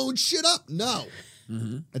enjoy? Blowing shit up. No.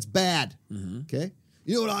 That's bad. Okay?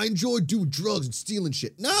 You know what I enjoy? Doing drugs and stealing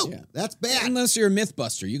shit. No. Yeah. That's bad. Unless you're a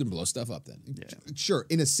Mythbuster, you can blow stuff up then. Sure.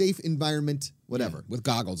 In a safe environment, whatever. With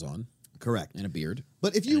goggles on Correct. and a beard.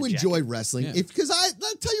 But if you And a enjoy wrestling, Yeah. because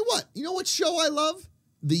I'll tell you what a show I love?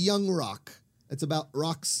 The Young Rock. It's about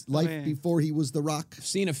Rock's life yeah. before he was The Rock I've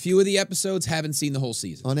seen a few of the episodes, haven't seen the whole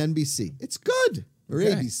season. on NBC. It's good. Or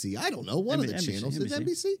Okay. ABC. I don't know. One of the NBC, channels. Is NBC.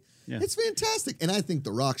 NBC? Yeah. It's fantastic. And I think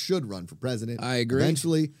The Rock should run for president. I agree.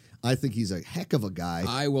 Eventually, I think he's a heck of a guy.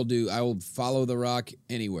 I will follow The Rock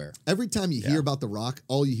anywhere. Every time you hear about The Rock,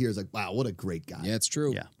 all you hear is like, wow, what a great guy. Yeah, it's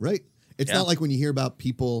true. Yeah. Right? It's Yeah. not like when you hear about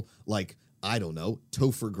people like, I don't know,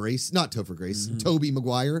 Topher Grace, Toby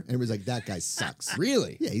Maguire, and everybody's like, that guy sucks.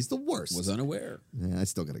 Really? Yeah, he's the worst. Was unaware. Yeah, I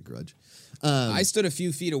still got a grudge. I stood a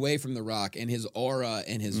few feet away from The Rock, and his aura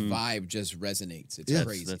and his vibe just resonates. It's Yeah.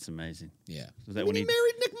 crazy. That's amazing. Yeah. Was that When he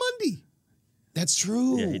married Nick Mundy. That's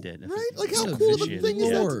true. Yeah, he did. Right? Like, how What a cool of a vicious thing is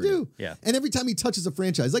that to lord. do? Yeah. And every time he touches a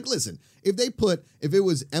franchise, like, listen, if it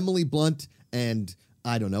was Emily Blunt and,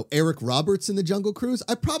 I don't know, Eric Roberts in the Jungle Cruise,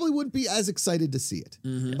 I probably wouldn't be as excited to see it.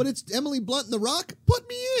 But it's Emily Blunt and The Rock, put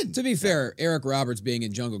me in. To be fair, Eric Roberts being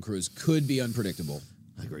in Jungle Cruise could be unpredictable.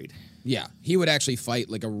 Agreed. Yeah, he would actually fight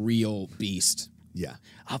like a real beast. Yeah.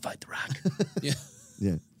 I'll fight The Rock. Yeah.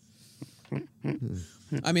 Yeah.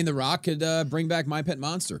 I mean, The Rock could bring back My Pet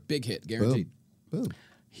Monster. Big hit, guaranteed. Boom.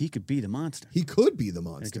 He could be the monster. He could be the It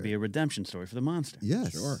monster. could be a redemption story for the monster.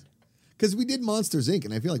 Yes. Sure. Because we did Monsters, Inc.,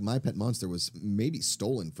 and I feel like My Pet Monster was maybe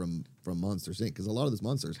stolen from Monsters, Inc., because a lot of those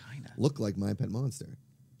monsters look like My Pet Monster.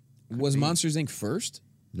 Was Monsters Inc. first?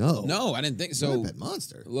 No. No, I didn't think so. My Pet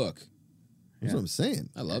Monster. Look, That's what I'm saying.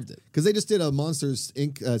 I loved it. Because they just did a Monsters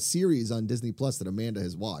Inc. Series on Disney Plus that Amanda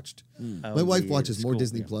has watched. My wife watches more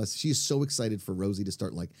Disney Plus. She's so excited for Rosie to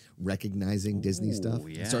start like recognizing Disney stuff.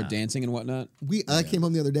 Yeah. Start dancing and whatnot. I came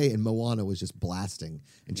home the other day and Moana was just blasting,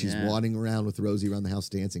 and she's Yeah. wandering around with Rosie around the house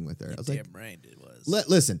dancing with her. I was like, Damn right it was.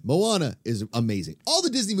 listen, Moana is amazing. All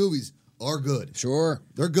the Disney movies are good. Sure.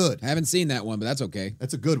 They're good. I haven't seen that one, but that's okay.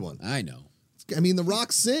 That's a good one. I know. I mean, The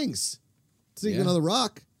Rock sings. Singing on The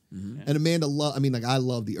Rock. And Amanda, I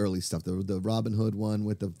love the early stuff, the Robin Hood one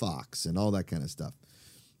with the fox and all that kind of stuff.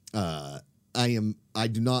 I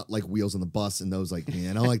do not like Wheels on the Bus and those, like,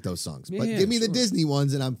 man, I don't like those songs. But Yeah, give me the sure. Disney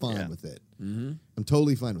ones and I'm fine with it. I'm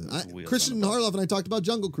totally fine with it. Wheels Christian on the Harloff and I talked about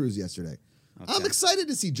Jungle Cruise yesterday. I'm excited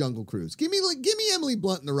to see Jungle Cruise. Give me Emily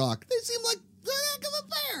Blunt and The Rock. They seem like the heck of a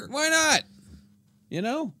pair. Why not? You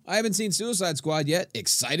know, I haven't seen Suicide Squad yet.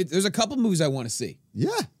 Excited. There's a couple movies I want to see. Yeah.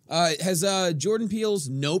 Has Jordan Peele's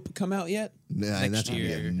Nope come out yet? Nah, Next that's gonna be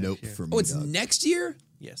year. a nope Next year. for me. Oh, it's dog. next year?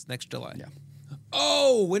 Yes, next July. Yeah.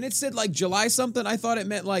 Oh, when it said like July something, I thought it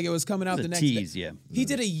meant like it was coming out It's the a next tease, day. yeah. He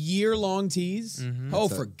did a year-long tease. Oh,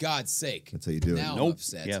 for God's sake! That's how you do it. Now I'm Nope.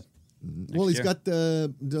 upset. Yeah. Well, he's year. got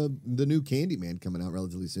the new Candyman coming out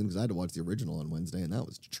relatively soon because I had to watch the original on Wednesday and that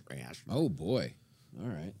was trash. Oh boy. All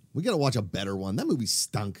right. We got to watch a better one. That movie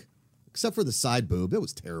stunk, except for the side boob. It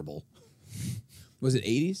was terrible. Was it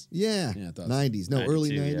 80s? Yeah, Yeah, I thought so. 90s. No,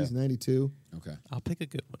 early 92, 90s, yeah. 92. Okay. I'll pick a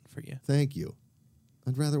good one for you. Thank you.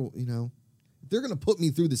 I'd rather, if they're going to put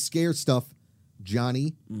me through the scare stuff,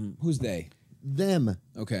 Johnny, Who's they? them,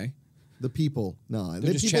 Okay. the people. No,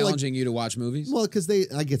 They're just challenging you to watch movies. Well, because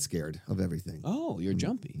I get scared of everything. Oh, you're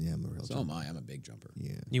jumpy. Yeah, I'm a real So am I. I'm a big jumper.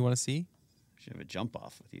 Yeah. You want to see? Should have a jump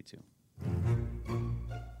off with you two.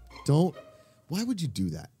 Don't. Why would you do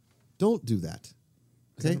that? Don't do that.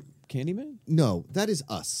 Okay? Candyman? No, that is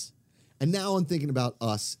us. And now I'm thinking about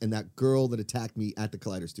us and that girl that attacked me at the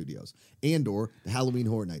Collider Studios and/or the Halloween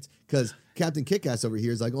Horror Nights. Because Captain Kickass over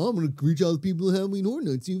here is like, I'm going to reach out to people at Halloween Horror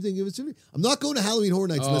Nights. See if they can give us something. I'm not going to Halloween Horror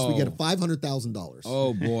Nights unless we get a $500,000.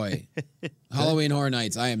 Oh boy. Halloween Horror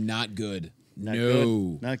Nights. I am not good. Not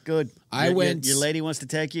no. good. Not good. went- Your lady wants to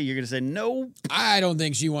take you. You're going to say no. I don't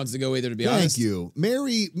think she wants to go either, to be Thank honest. you.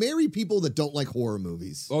 Marry people that don't like horror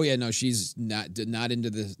movies. Oh yeah, no, she's not into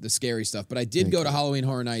the scary stuff. But I did go to Halloween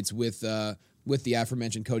Horror Nights with the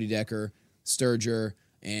aforementioned Cody Decker, Sturger,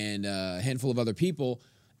 and a handful of other people.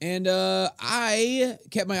 And I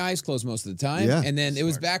kept my eyes closed most of the time. Yeah. And then it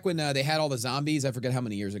was back when they had all the zombies. I forget how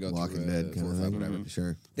many years ago. Walking Dead 4 kind or of 5, thing. whatever.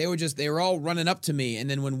 Sure. They were all running up to me, and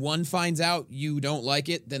then when one finds out you don't like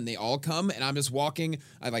it, then they all come, and I'm just walking.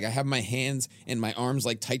 I have my hands and my arms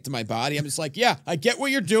like tight to my body. I'm just like, yeah, I get what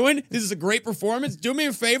you're doing. This is a great performance. Do me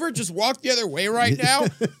a favor, just walk the other way right now.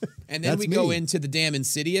 And then That's we go me. into the damn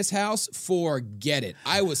Insidious house. Forget it.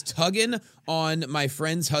 I was tugging on my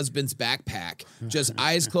friend's husband's backpack, just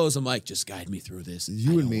eyes closed. I'm like, just guide me through this. I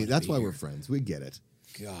You and don't me. wanna That's be why here. we're friends. We get it.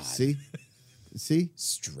 God. See?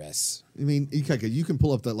 Stress. I mean, you can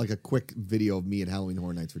pull up like a quick video of me at Halloween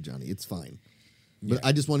Horror Nights for Johnny. It's fine. But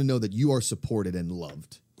I just want to know that you are supported and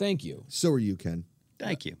loved. Thank you. So are you, Ken.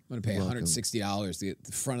 Thank you. I'm going to pay Welcome. $160 to get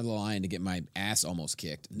the front of the line to get my ass almost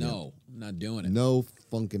kicked. No, I'm not doing it. No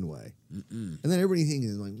funkin' way. And then everybody thinks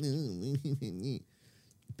like,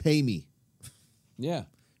 pay me. Yeah.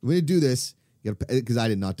 When you do this, you gotta because I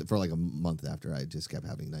did not for like a month after I just kept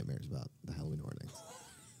having nightmares about the Halloween Horror Nights.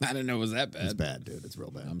 I didn't know it was that bad. It's bad, dude. It's real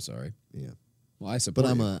bad. I'm sorry. Yeah. Well, I support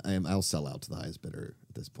But you. I'll sell out to the highest bidder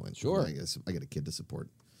at this point. Sure. I guess I got a kid to support.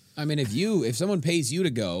 I mean, if someone pays you to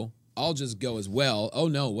go, I'll just go as well. Oh,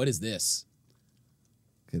 no, what is this?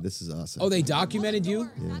 Okay, this is us. Oh, they documented you?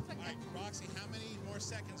 Yeah. Roxy, how many more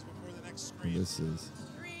seconds before the next screen? This is.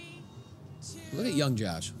 3, 2, Look at young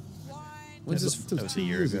Josh. 1. When's this? That was a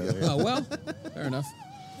year ago. Oh, well, fair enough.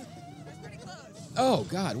 That's pretty close. Oh,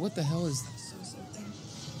 God, what the hell is...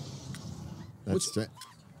 That's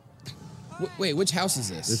Wait, which house is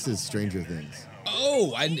this? this is Stranger Things.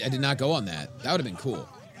 Oh, I did not go on that. That would have been cool.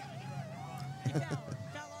 Fell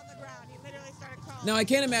on the ground. He literally started crawling. Now, I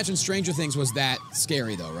can't imagine Stranger Things was that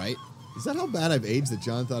scary, though, right? Is that how bad I've aged that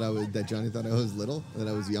Johnny thought I was little? That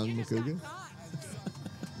I was young McCougan?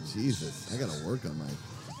 Jesus, I gotta work on my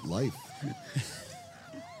life.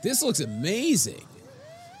 This looks amazing.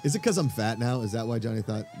 Is it because I'm fat now? Is that why Johnny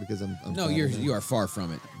thought? Because I'm No, fat now? you are far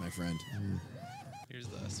from it, my friend. Here's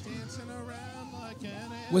this one. Dancing around like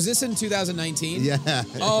an Was this in 2019? Yeah.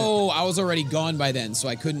 Oh, I was already gone by then, so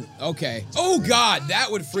I couldn't. Okay. Oh, God, that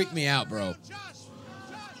would freak me out, bro.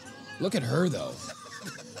 Look at her, though.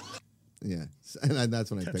 Yeah. And that's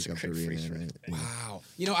when I That's pick a up the great freeze reenactment. frame. Wow.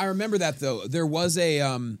 You know, I remember that, though. There was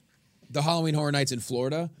the Halloween Horror Nights in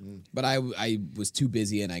Florida, but I was too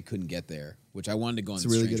busy and I couldn't get there, which I wanted to go on It's a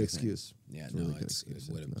really Stranger good Things. excuse. Yeah, It's a really no, good it's excuse.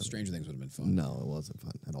 it would've- It's not- Stranger Things would have been fun. No, it wasn't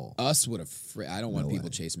fun at all. Us would have. I don't want No people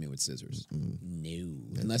way. chasing me with scissors.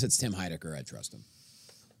 No, unless it's Tim Heidecker, I trust him.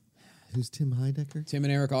 Who's Tim Heidecker? Tim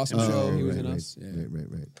and Eric Awesome Oh, Show. He was right, in right, Us. Yeah.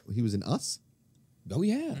 Right. He was in Us? Oh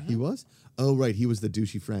yeah, He was? Oh, right. He was the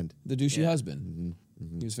douchey friend. the douchey husband.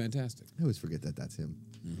 He was fantastic. I always forget that that's him.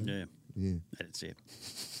 Yeah. Yeah. I didn't see it.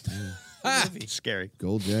 Ah! Scary.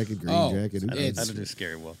 Gold jacket, green Oh, jacket. I It's- don't do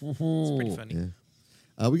scary well. It's pretty funny.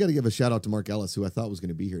 Yeah. We got to give a shout out to Mark Ellis, who I thought was going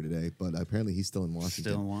to be here today, but apparently he's still in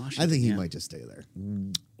Washington. Still in Washington, I think he yeah. might just stay there.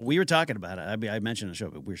 We were talking about it. I mentioned in the show,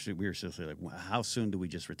 but we were still like, how soon do we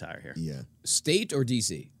just retire here? Yeah. State or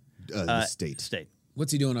DC? The state. State.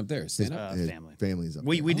 What's he doing up there? Stand up. His Family. Family's up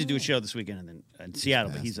We there. we did do a show this weekend and then in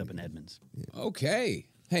Seattle, but he's up in Edmonds. Okay.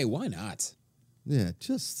 Hey, why not? Yeah,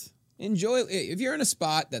 just Enjoy. If you're in a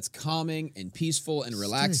spot that's calming and peaceful and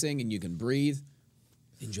relaxing and you can breathe,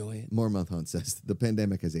 enjoy it. Mormouth Hunt says the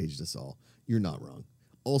pandemic has aged us all. you're not wrong.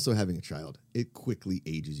 Also, having a child, it quickly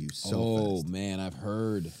ages you so fast. Oh man, I've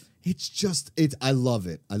heard. It's just, I love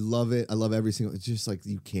it. I love it. I love every single, it's just like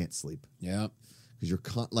you can't sleep. Yeah. Because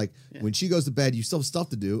you're when she goes to bed, you still have stuff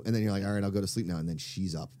to do. And then you're like, all right, I'll go to sleep now. And then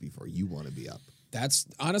she's up before you want to be up. That's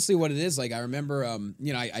honestly what it is. Like, I remember,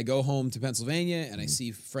 I go home to Pennsylvania and I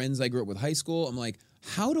see friends I grew up with high school. I'm like,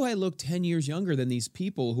 how do I look 10 years younger than these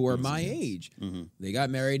people who are my age? Mm-hmm. They got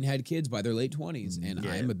married and had kids by their late 20s, and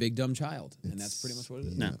I am a big dumb child. And that's pretty much what it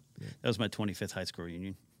is. No, that was my 25th high school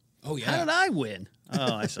reunion. Oh, yeah. How did I win?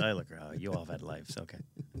 Oh, I look. Oh, you all have had lives. Okay.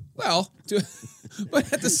 Well,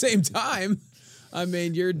 but at the same time, I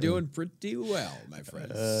mean, you're doing pretty well, my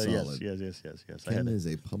friend. Solid. Yes. I Ken had to is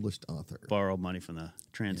a published author. borrow money from the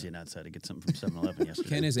transient outside to get something from 7-Eleven yesterday.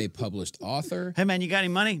 Ken is a published author. Hey, man, you got any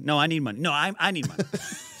money? No, I need money. No, I need money.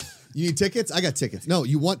 You need tickets? I got tickets. No,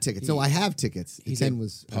 you want tickets. No, I have tickets. He's Ken a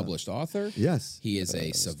was published author. Yes. He is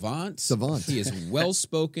a savant. Savant. He is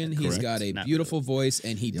well-spoken. He's Correct. got a Not beautiful voice,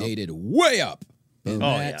 and he dated way up. And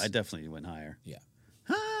Oh, that- yeah, I definitely went higher. Yeah.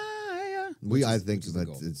 Higher. I think is the that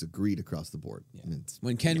goal. it's agreed across the board. It's-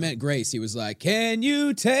 When Ken met Grace, he was like, "Can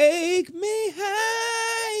you take me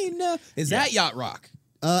high enough?" Is that yacht rock?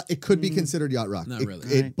 It could be considered yacht rock. Not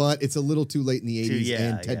really. But it's a little too late in the 80s, yeah,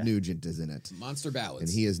 and Ted yeah. Nugent is in it. Monster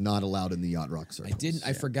ballads. And he is not allowed in the yacht rock I circle. didn't.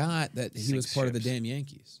 I forgot that he was Six part of the ships. damn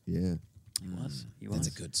Yankees. Yeah, He That's was.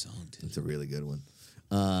 a good song too. it's a really good one.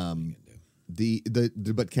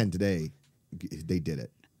 But Ken, today they did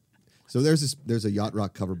it. So there's a yacht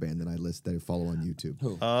rock cover band that I follow on YouTube.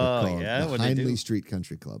 Who? Oh, They're called yeah? the What'd they do? Hindley Street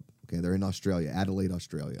Country Club. Okay, they're in Australia, Adelaide,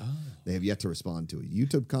 Australia. Oh. They have yet to respond to a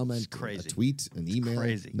YouTube comment, It's crazy. a tweet, an email,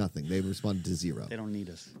 crazy. nothing. They've responded to zero. They don't need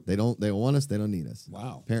us. They don't want us. They don't need us.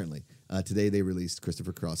 Wow. Apparently, today they released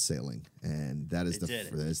Christopher Cross Sailing, and that is They did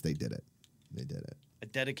it. They did it. They did it. I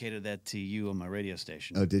dedicated that to you on my radio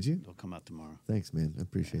station. Oh, did you? It'll come out tomorrow. Thanks, man. I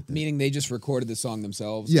appreciate that. Meaning they just recorded the song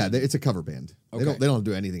themselves. Yeah, it's a cover band. Okay. They don't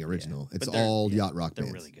do anything original. It's But they're- all yeah, yacht rock they're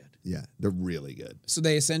bands. really good. Yeah, they're really good. So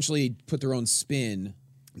they essentially put their own spin.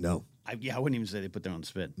 No, I wouldn't even say they put their own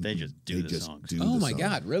spin. They just do they the just songs. do Oh the my song.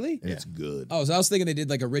 God! Really? And it's good. Oh, so I was thinking they did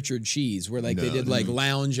like a Richard Cheese, where like they No, did like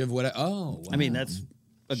lounge of what? Oh, wow. I mean, that's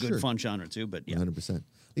a good Sure. fun genre too. But yeah, 100%.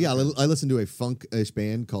 Yeah, I listen to a funk-ish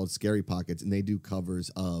band called Scary Pockets, and they do covers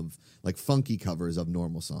of, like, funky covers of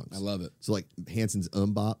normal songs. I love it. So, like, Hanson's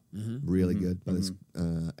Bop, really good. But it's,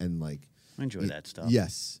 and, like... I enjoy that stuff.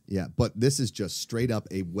 Yes, yeah. But this is just straight up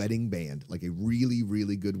a wedding band, like a really,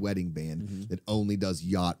 really good wedding band that only does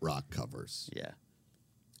yacht rock covers. Yeah.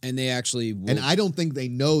 and they actually And I don't think they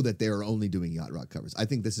know that they are only doing yacht rock covers. I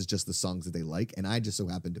think this is just the songs that they like, and I just so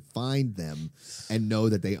happen to find them and know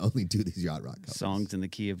that they only do these yacht rock covers. Songs in the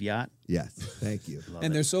key of yacht. Yes, thank you. Love and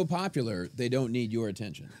it. they're so popular they don't need your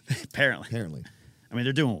attention. Apparently. Apparently. I mean,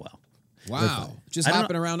 they're doing well. Wow, just I don't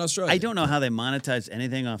hopping know- around Australia. I don't know how they monetize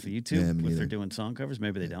anything off of YouTube Yeah, me if they're neither. doing song covers.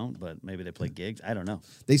 Maybe they don't, but maybe they play gigs. I don't know.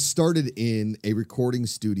 They started in a recording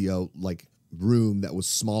studio, like, room that was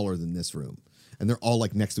smaller than this room. And they're all,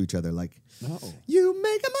 like, next to each other, like, you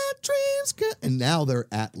make my dreams come. And now they're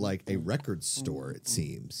at, like, a record store, it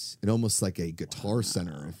seems. And almost like a guitar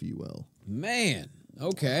center, if you will. Man,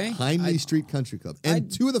 okay. Hindley Street Country Club.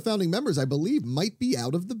 And two of the founding members, I believe, might be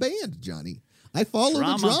out of the band, Johnny. I follow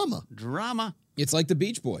the drama. Drama. It's like the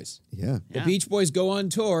Beach Boys. Yeah. The Yeah. Beach Boys go on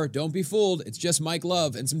tour. Don't be fooled. It's just Mike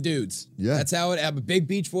Love and some dudes. Yeah. That's how it. I'm a big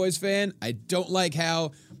Beach Boys fan. I don't like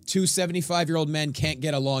how two 75-year-old men can't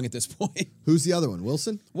get along at this point. Who's the other one?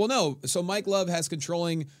 Wilson? Well, no. So Mike Love has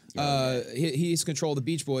controlling. He's control of the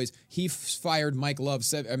Beach Boys. He fired Mike Love.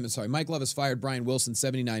 Mike Love has fired Brian Wilson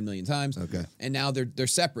 79 million times. Okay. And now they're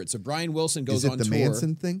separate. So Brian Wilson goes Is it on the tour.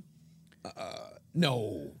 Manson thing?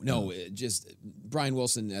 No. It just Brian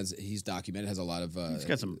Wilson, as he's documented, has a lot of He's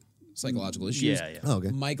got some. psychological issues. Yeah, yeah. Oh, okay.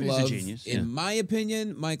 Mike But he's a Love, genius, in yeah. my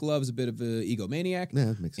opinion, Mike Love's a bit of an egomaniac. Yeah,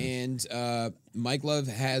 that makes sense. And Mike Love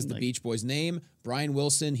has the Beach Boys name. Brian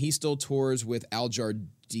Wilson, he still tours with Al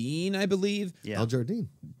Jardine, I believe. Yeah. Al Jardine.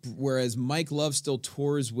 Whereas Mike Love still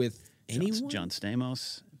tours with anyone. John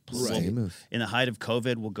Stamos. Right. Stamos. In the height of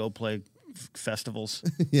COVID, we'll go play festivals.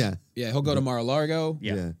 Yeah. Yeah, he'll go to Mar-a-Lago.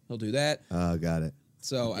 Yeah. He'll do that. Oh, got it.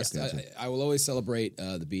 So I will always celebrate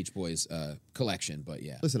the Beach Boys collection. But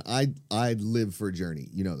yeah. Listen, I live for Journey.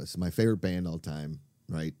 You know this. My favorite band all time,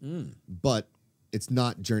 right? But it's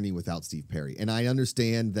not Journey without Steve Perry. And I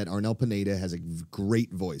understand that Arnel Pineda has a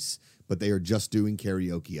great voice, but they are just doing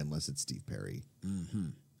karaoke unless it's Steve Perry.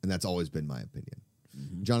 And that's always been my opinion.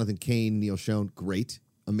 Jonathan Cain, Neil Schon, great,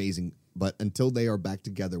 amazing. But until they are back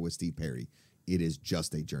together with Steve Perry, it is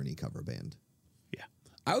just a Journey cover band. Yeah.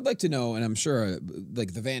 I would like to know, and I'm sure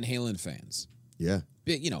like the Van Halen fans, Yeah.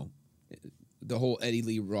 you know, the whole Eddie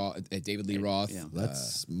Lee Roth, David Lee Roth. yeah.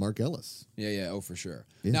 That's Mark Ellis. Yeah, oh, for sure.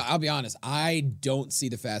 Yeah. Now, I'll be honest. I don't see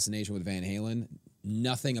the fascination with Van Halen.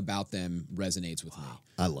 Nothing about them resonates with me.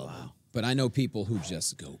 I love him. But I know people who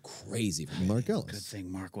just go crazy for Van Mark Halen. Ellis. Good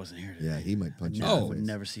thing Mark wasn't here today. Yeah, he might punch you. I in the would face.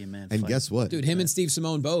 never see a man And fight. guess what? Dude, him and Steve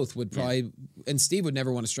Simone both would probably, and Steve would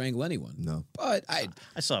never want to strangle anyone. No, But I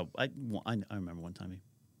remember one time.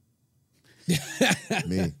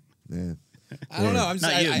 me. Yeah. I don't know. I'm just,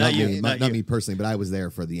 Not you, I- not I- you. Not me personally, but I was there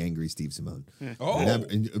for the angry Steve Simone. Oh.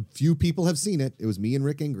 And a few people have seen it. It was me and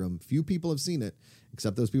Rick Ingram. Few people have seen it,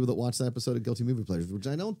 except those people that watched that episode of Guilty Movie Players, which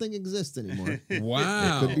I don't think exists anymore.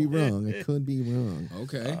 Wow. I could be wrong. I could be wrong.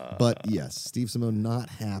 Okay. But yes, Steve Simone not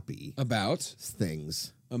happy. About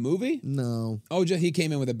Things. a movie? No. Oh, he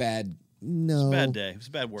came in with a bad. No. Bad day. It was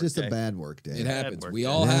a bad work Just day. a bad work day. It happens. work We day.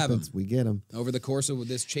 all It have happens. them. We get them. Over the course of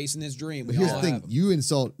this chasing his dream, we But here's all the thing. have 'em. You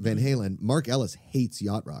insult Van Halen. Mark Ellis hates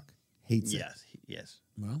yacht rock. Hates it. Yes.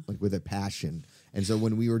 Well, Like with a passion. And so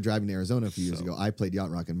when we were driving to Arizona a few years ago, I played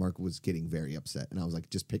yacht rock and Mark was getting very upset. And I was like,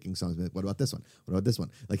 just picking songs. What about this one? What about this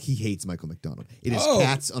one? Like he hates Michael McDonald. It is Oh.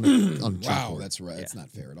 cats on a wow, chalkboard. that's right. That's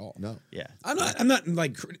not fair at all. No. Yeah. I'm not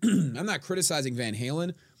like I'm not criticizing Van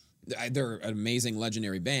Halen. They're an amazing,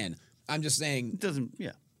 legendary band. I'm just saying It doesn't.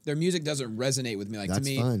 Yeah. their music doesn't resonate with me. Like That's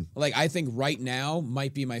to me, fine. like I think right now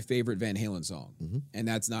might be my favorite Van Halen song, and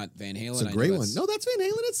that's not Van Halen. It's I a know great one. that's No, that's Van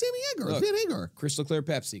Halen. It's Sammy Hagar. Look. It's Van Hagar. Crystal Clear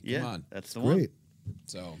Pepsi. Yeah. Come on. That's the one. Great.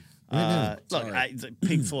 So Look, Sorry.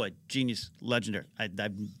 Pink Floyd, genius, legendary. I've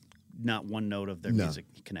not one note of their No. music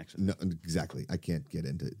connects with. No, exactly. I can't get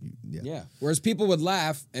into it. Yeah. yeah. Whereas people would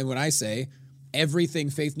laugh, and when I say everything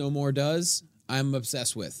Faith No More does, I'm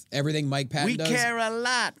obsessed with everything Mike Patton We does. care a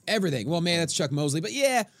lot. Everything. Well, man, that's Chuck Mosley, but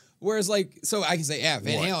yeah. Whereas, like, so I can say, yeah,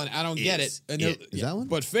 Van What Halen, I don't get it. is And it? they're- Is that one?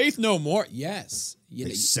 But Faith No More, yes.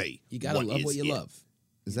 They say, you gotta what love is what you it? love.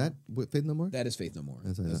 Is that what Faith No More? That is Faith No More.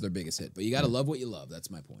 That's That's that. their biggest hit. But you gotta love what you love. That's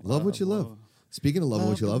my point. Love what you love. Speaking of love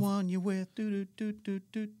what you the love, one you with. Do, do, do, do,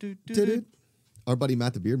 do, do, did do. it? Our buddy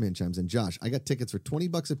Matt the Beardman chimes in. Josh, I got tickets for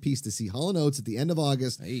 $20 a piece to see Hall & Oates at the end of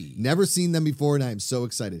August. Hey. Never seen them before, and I am so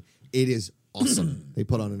excited. It is awesome. They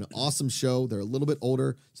put on an awesome show. They're a little bit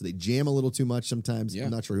older, so they jam a little too much sometimes. Yeah.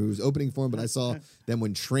 I'm not sure who was opening for them, but I saw them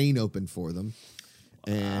when Train opened for them.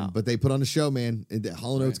 But they put on a show, man. And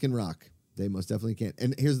Hall & Oates can rock. They most definitely can.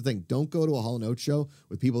 And here's the thing: don't go to a Hall & Oates show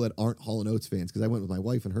with people that aren't Hall & Oates fans. Because I went with my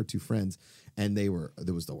wife and her two friends, and it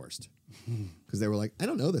was the worst. Because they were like, "I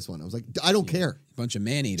don't know this one." I was like, "I don't care. Bunch of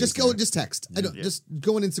man eaters. Just go, there. just text. I don't just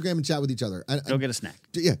go on Instagram and chat with each other. Go get a snack.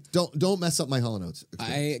 Yeah, don't mess up my Hall & Oates.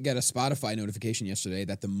 I got a Spotify notification yesterday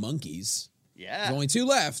that the Monkees, Yeah. there's only 2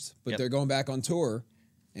 left, but Yep. they're going back on tour,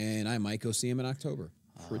 and I might go see them in October.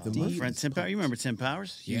 My friend Tim Powers. You remember Tim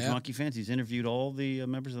Powers? Huge Yeah. Monkey fans. He's interviewed all the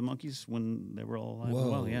members of the Monkees when they were all alive.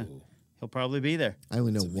 Whoa. Well, yeah. He'll probably be there. I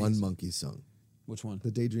only know one Monkey song, Which one?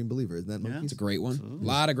 "The Daydream Believer." Isn't that Yeah. Monkeys? It's a great one. A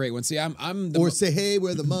lot of great ones. See, I'm the Or say, "Hey,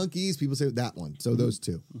 we're the Monkeys." People say that one. So those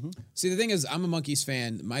two. See, the thing is, I'm a Monkees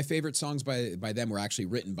fan. My favorite songs by them were actually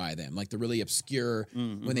written by them, like the really obscure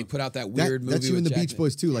when they put out that weird movie. That's you with and the Jack Beach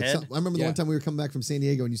Boys too. Like Head? I remember the Yeah. one time we were coming back from San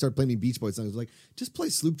Diego and you started playing me Beach Boys songs. I was like, just play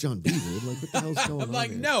Sloop John B, dude. Like what the hell's going on? I'm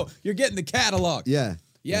like, here? no, you're getting the catalog. Yeah.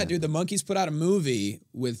 Yeah, dude, the Monkees put out a movie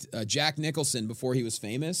with Jack Nicholson before he was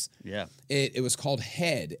famous. Yeah. It was called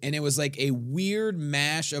Head, and it was like a weird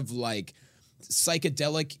mash of like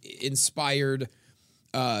psychedelic inspired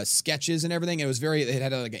sketches and everything. It was it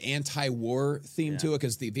had like an anti-war theme to it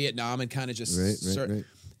because the Vietnam had kind of just Right.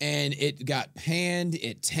 and it got panned,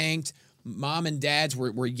 it tanked. Mom and dads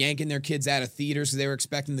were yanking their kids out of theaters because they were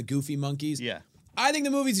expecting the Goofy Monkeys. Yeah. I think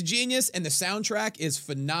the movie's a genius, and the soundtrack is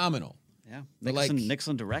phenomenal. Yeah. But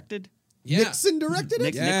Nixon directed? Yeah. Nixon directed it?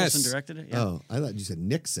 Nick Yes. Nicholson directed it? Yeah. Oh, I thought you said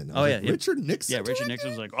Nixon. I Oh, was yeah, like, yeah. Richard Nixon. Yeah, Richard directed Nixon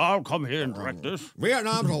was like, "Oh, come here and direct this."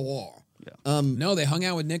 Vietnam's a war. No, they hung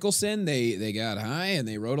out with Nicholson. They got high and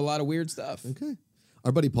they wrote a lot of weird stuff. Okay.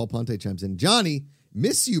 Our buddy Paul Ponte chimes in. Johnny,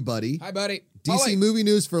 miss you, buddy. Hi, buddy. DC Paulie. Movie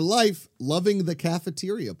News for Life, loving the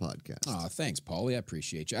Cafeteria podcast. Oh, thanks, Paulie. I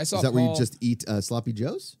appreciate you. I saw Is that Paul, where you just eat Sloppy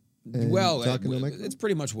Joes? And well, talk into a microphone? it's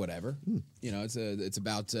pretty much whatever. You know, it's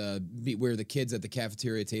about we're the kids at the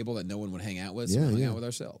cafeteria table that no one would hang out with, so Yeah, we hung yeah. out with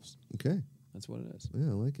ourselves. Okay. That's what it is. Yeah,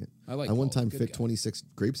 I like it. I like I one Paul. time Good fit guy. 26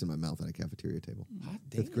 grapes in my mouth at a cafeteria table. Hot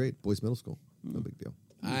Fifth damn. grade, boys middle school. No big deal.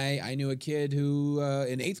 I knew a kid who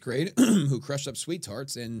in 8th grade who crushed up sweet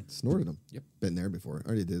tarts and Snorted them. Yep. Been there before. I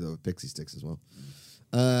already did the Pixie Sticks as well.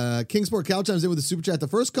 Kingsport Cal chimes in with a super chat. The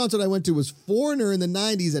first concert I went to was Foreigner in the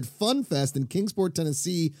 90s at Fun Fest in Kingsport,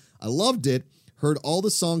 Tennessee. I loved it. Heard all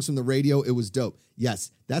the songs from the radio. It was dope.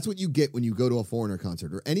 Yes, that's what you get when you go to a Foreigner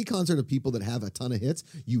concert or any concert of people that have a ton of hits.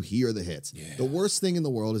 You hear the hits. Yeah. The worst thing in the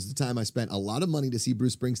world is the time I spent a lot of money to see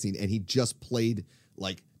Bruce Springsteen, and he just played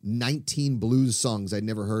like 19 blues songs I'd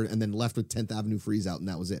never heard, and then left with 10th Avenue Freeze out, and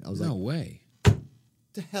that was it. I was No like, way.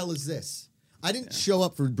 the hell is this? I didn't show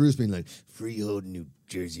up for Bruce being like, Freehold, New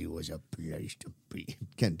Jersey was a place to be.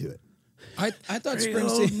 Can't do it. I thought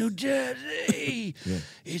Springsteen. New Jersey,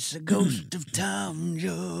 it's the ghost of Tom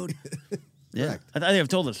Joad. Yeah, Correct. I think I've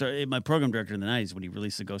told this story. My program director in the 90s, when he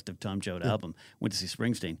released the Ghost of Tom Joad album, went to see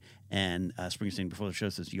Springsteen. And Springsteen, before the show,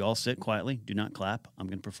 says, you all sit quietly, do not clap. I'm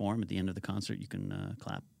going to perform. At the end of the concert, you can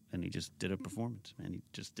clap. And he just did a performance. And he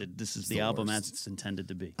just did, this is the album as it's intended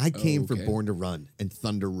to be. I came for okay. Born to Run and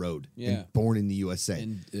Thunder Road Yeah. and Born in the USA.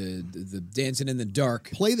 And the Dancing in the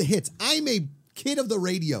Dark. Play the hits. I'm a kid of the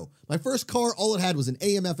radio. My first car, all it had was an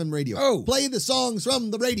AM FM radio. Oh. Play the songs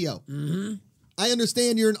from the radio. Mm-hmm. I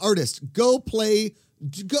understand you're an artist. Go play.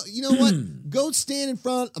 Go, you know what? Go stand in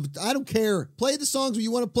front of, I don't care. Play the songs you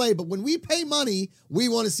want to play, but when we pay money, we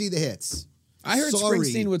want to see the hits. I heard Sorry.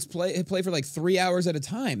 Springsteen would play for like 3 hours at a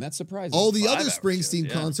time. That's surprising. All the 5 other hours, Springsteen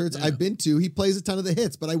yeah. concerts I've been to, he plays a ton of the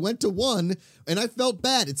hits, but I went to one and I felt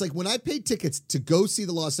bad. It's like when I paid tickets to go see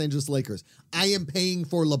the Los Angeles Lakers, I am paying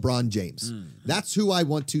for LeBron James. That's who I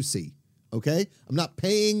want to see. Okay? I'm not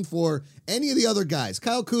paying for any of the other guys.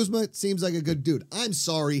 Kyle Kuzma seems like a good dude. I'm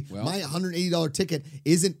sorry. Well- my $180 ticket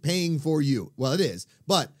isn't paying for you. Well, it is,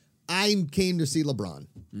 but I came to see LeBron.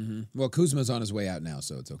 Well, Kuzma's on his way out now,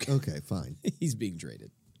 so it's okay. Okay, fine. He's being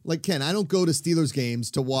traded. Like, Ken, I don't go to Steelers games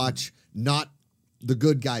to watch not the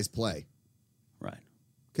good guys play. Right.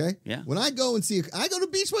 Okay? Yeah. When I go and see, I go to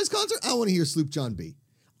Beach Boys concert, I want to hear Sloop John B.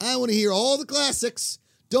 I want to hear all the classics.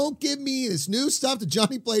 Don't give me this new stuff that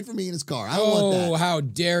Johnny played for me in his car. I don't want that. How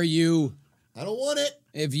dare you? I don't want it.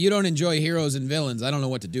 If you don't enjoy Heroes and Villains, I don't know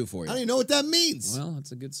what to do for I you. don't even know what that means. Well,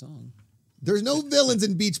 it's a good song. There's no villains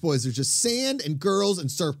in Beach Boys. There's just sand and girls and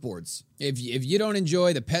surfboards. If you don't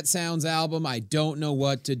enjoy the Pet Sounds album, I don't know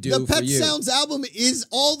what to do The for Pet you. Sounds album is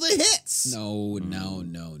all the hits. No.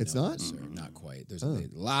 It's no, not? sir, not quite. There's a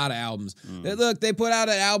lot of albums. Look, they put out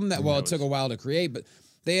an album that it took a while to create, but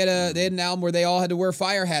they had an album where they all had to wear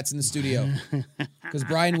fire hats in the studio because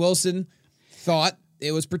Brian Wilson thought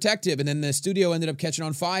it was protective, and then the studio ended up catching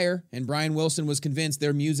on fire, and Brian Wilson was convinced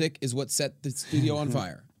their music is what set the studio on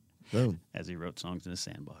fire. Boom. As he wrote songs in a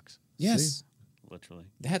sandbox. Yes, Literally.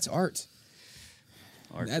 that's art.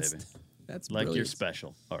 Art, That's baby. that's Like your brilliant.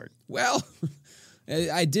 special art. Well,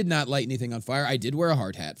 I did not light anything on fire. I did wear a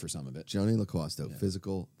hard hat for some of it. Johnny LaCosta,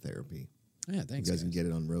 Physical Therapy. Yeah, thanks. You guys can get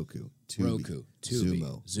it on Roku, Tubi, Roku,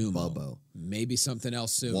 Tubi, Zumo, Bubbo, maybe something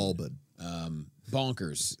else soon. Walbud,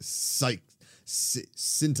 Bonkers.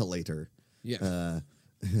 Scintillator. Yeah.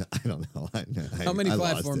 I don't know. How many I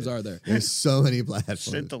lost platforms it. are there? There's so many platforms.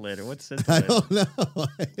 Scintillator. What's I scintillator? don't know.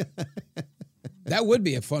 That would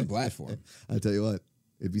be a fun platform. I'll tell you what,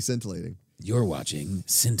 it'd be scintillating. You're watching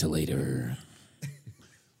Scintillator.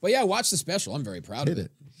 Well, yeah, watch the special. I'm very proud Hit of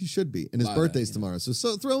it. You should be. And his Lot, birthday's you tomorrow.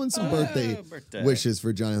 So throw in some birthday wishes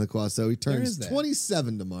for Johnny LaQuasto. He turns is that?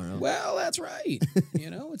 27 tomorrow. Well, that's right.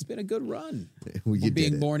 It's been a good run. Well, you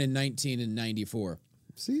Being did it. born in 1994.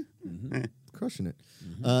 See? Crushing it.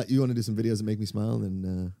 You want to do some videos that make me smile,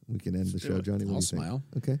 then we can end the show, Johnny? What I'll do you think? smile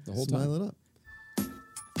Okay. the whole smile time. it up.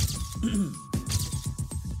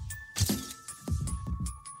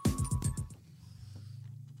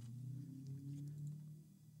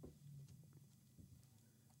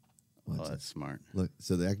 Oh, that's smart. Look,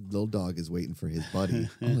 so that little dog is waiting for his buddy.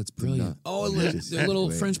 Oh, that's brilliant. not- They're little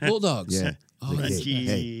wait. French bulldogs. Yeah. Oh, Like, that's-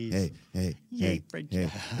 hey, Yay, hey, Frenchie.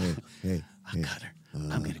 hey. Cut her.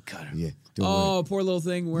 I'm going to cut her. Yeah. Don't Oh, poor little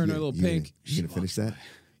thing wearing her little pink. You gonna finish that?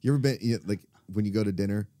 You ever been like when you go to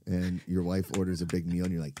dinner and your wife orders a big meal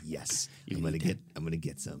and you're like, yes, I'm gonna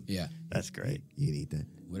get some. Yeah. That's great. You can eat that.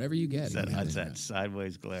 Whatever you get. That's that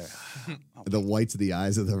sideways glare. The whites of the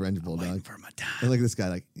eyes of the French bulldog. Waiting for my time. And look at this guy,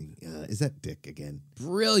 like, is that Dick again?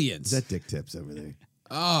 Brilliant. Is that Dick Tips over there?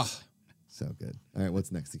 Oh, So good. All right,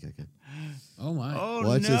 what's next to kick in? oh my. Oh,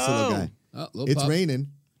 Watch no. this little guy. Oh, little It's pup. raining.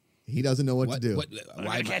 He doesn't know what to do.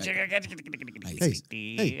 Why? Catch Is it.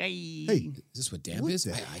 Hey, this what damp What is?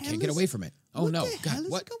 the I hell can't get is- away from it. Oh what no, the God! hell is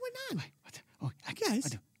What? going on? Oh,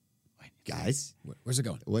 Guys, Where's it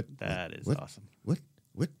going? what? That is what? awesome. What?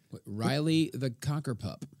 What, Riley the Cocker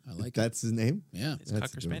Pup. I like it. That's his name? Yeah. It's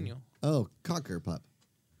That's Cocker a good one. Spaniel. Oh, Cocker Pup.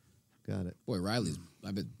 Got it. Boy, Riley's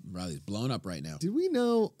blown up right now. Did we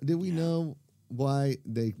know why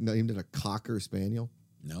they named it a Cocker Spaniel?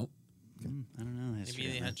 No. I don't know. the history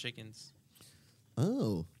Maybe they of had that. chickens.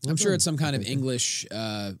 Oh. I'm sure it's some kind of English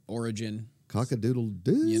origin. Cock-a-doodle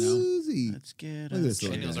doozy. Let's get Look at this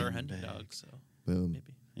little Daniels guy. are a hunting dog, so Boom.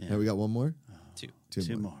 maybe Yeah. Hey, we got one more? two.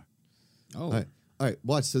 Two more. Oh, All right.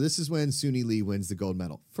 Watch. So this is when Suni Lee wins the gold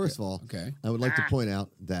medal. First of all, okay. I would like to point out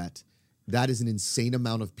that is an insane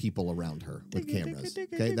amount of people around her with cameras.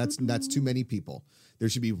 Okay, that's too many people. There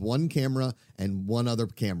should be one camera and one other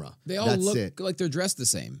camera. They all That's look it. like they're dressed the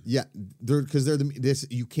same. Yeah, because they're this.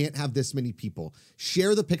 You can't have this many people.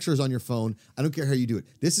 Share the pictures on your phone. I don't care how you do it.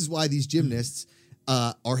 This is why these gymnasts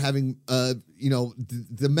are having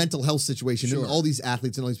the mental health situation Sure. and all these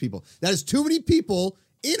athletes and all these people. That is too many people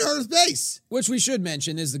in her space. Which we should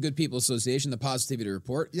mention is the Good People Association, the Positivity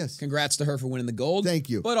Report. Yes. Congrats to her for winning the gold. Thank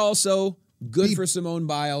you. But also good for Simone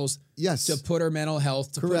Biles. Yes. To put her mental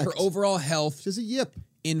health, to Correct. put her overall health She's a yip.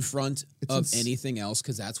 in front It's of anything else,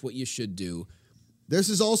 because that's what you should do. This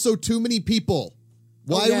is also too many people.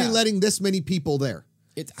 Why yeah. are we letting this many people there?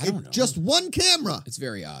 I don't know. Just one camera. It's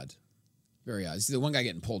very odd. Very odd. You see the one guy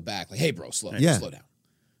getting pulled back, like, hey, bro, slow down. Yeah.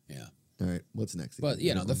 All right, what's next? But,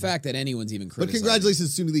 the fact that anyone's even But criticizing.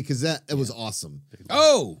 congratulations to Suni Lee, because it was awesome.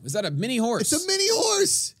 Oh, is that a mini horse? It's a mini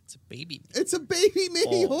horse. It's a baby. It's a baby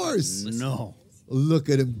mini horse. No. Look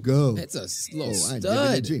at him go. It's a little I live in a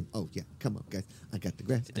stud. dream. Oh, yeah. Come on, guys. I got the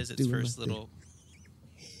grass. It does I'm its doing first my thing. little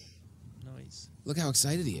noise. Look how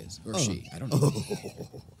excited he is. Or she. I don't know.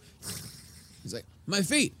 He's like, my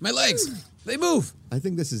feet, my legs, they move. I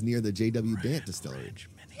think this is near the J.W. Dant distillery.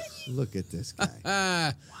 Look at this guy.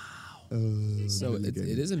 Ah. So really it good.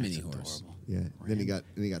 is a mini horse. Yeah. Then he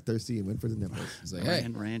got thirsty and went for the nipples. He's like, hey,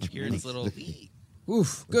 Rand Ranch Hear its little wee.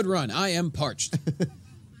 oof, good run. I am parched.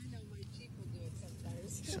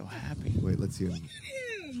 So happy. Wait, let's hear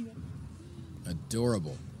him.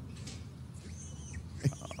 Adorable.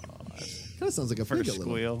 Kind of sounds like a First pig a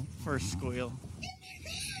little. squeal. First squeal.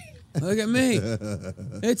 Look at me.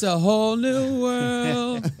 It's a whole new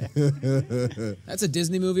world. That's a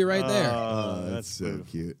Disney movie right there. Oh, that's so beautiful.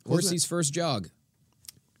 cute. Horsey's first jog.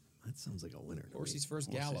 That sounds like a winner. to me. Horsey's first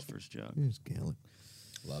Horse's gallop. first jog. Here's Gallup.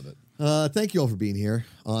 Love it. Thank you all for being here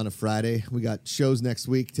on a Friday. We got shows next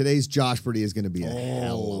week. Today's Josh Birdie is going to be a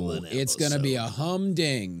hell of an It's going to be a episode.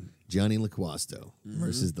 humding. Johnny LaQuasto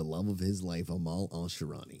versus the love of his life, Amal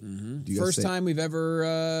Al-Shirani. Do you guys First say- time we've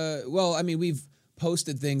ever, we've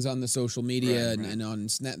posted things on the social media and on her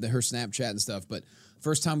Snapchat and stuff, but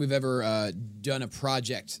first time we've ever done a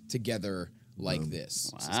project together like this.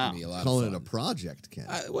 So it's going to be a lot Calling of it fun. a project, Ken.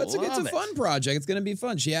 It's a Love it. fun project. It's going to be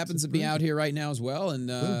fun. She happens to be out here right now as well, and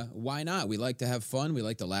why not? We like to have fun. We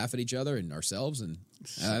like to laugh at each other and ourselves, and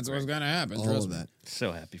that's what's going to happen. all Trust of me. that.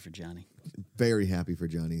 So happy for Johnny. Very happy for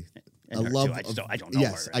Johnny. And her, too. I don't know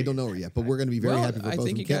Yes, her. I don't know her yet, but we're going to be very happy for I both of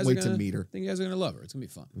think them. you Can't guys wait are to gonna, meet her. I think you guys are going to love her. It's going to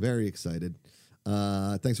be fun. Very excited.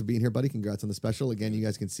 Thanks for being here, buddy. Congrats on the special. Again, you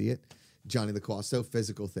guys can see it. Johnny LaQuasto,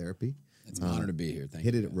 physical therapy. It's an honor to be here. Thank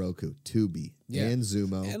Hit you. it at Roku, Tubi, Yeah. and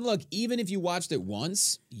Zumo. And look, even if you watched it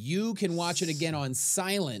once, you can watch it again on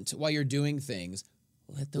silent while you're doing things.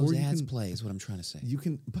 Let those Or you ads can- play is what I'm trying to say.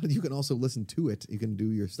 But you can also listen to it. You can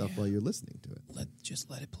do your stuff while you're listening to it. Just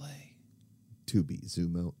let it play. Tubi,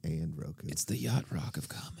 Zumo, and Roku. It's the yacht rock of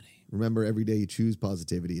comedy. Remember, every day you choose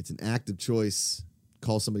positivity. It's an active choice.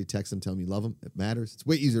 Call somebody, text them, tell them you love them. It matters. It's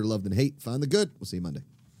way easier to love than hate. Find the good. We'll see you Monday.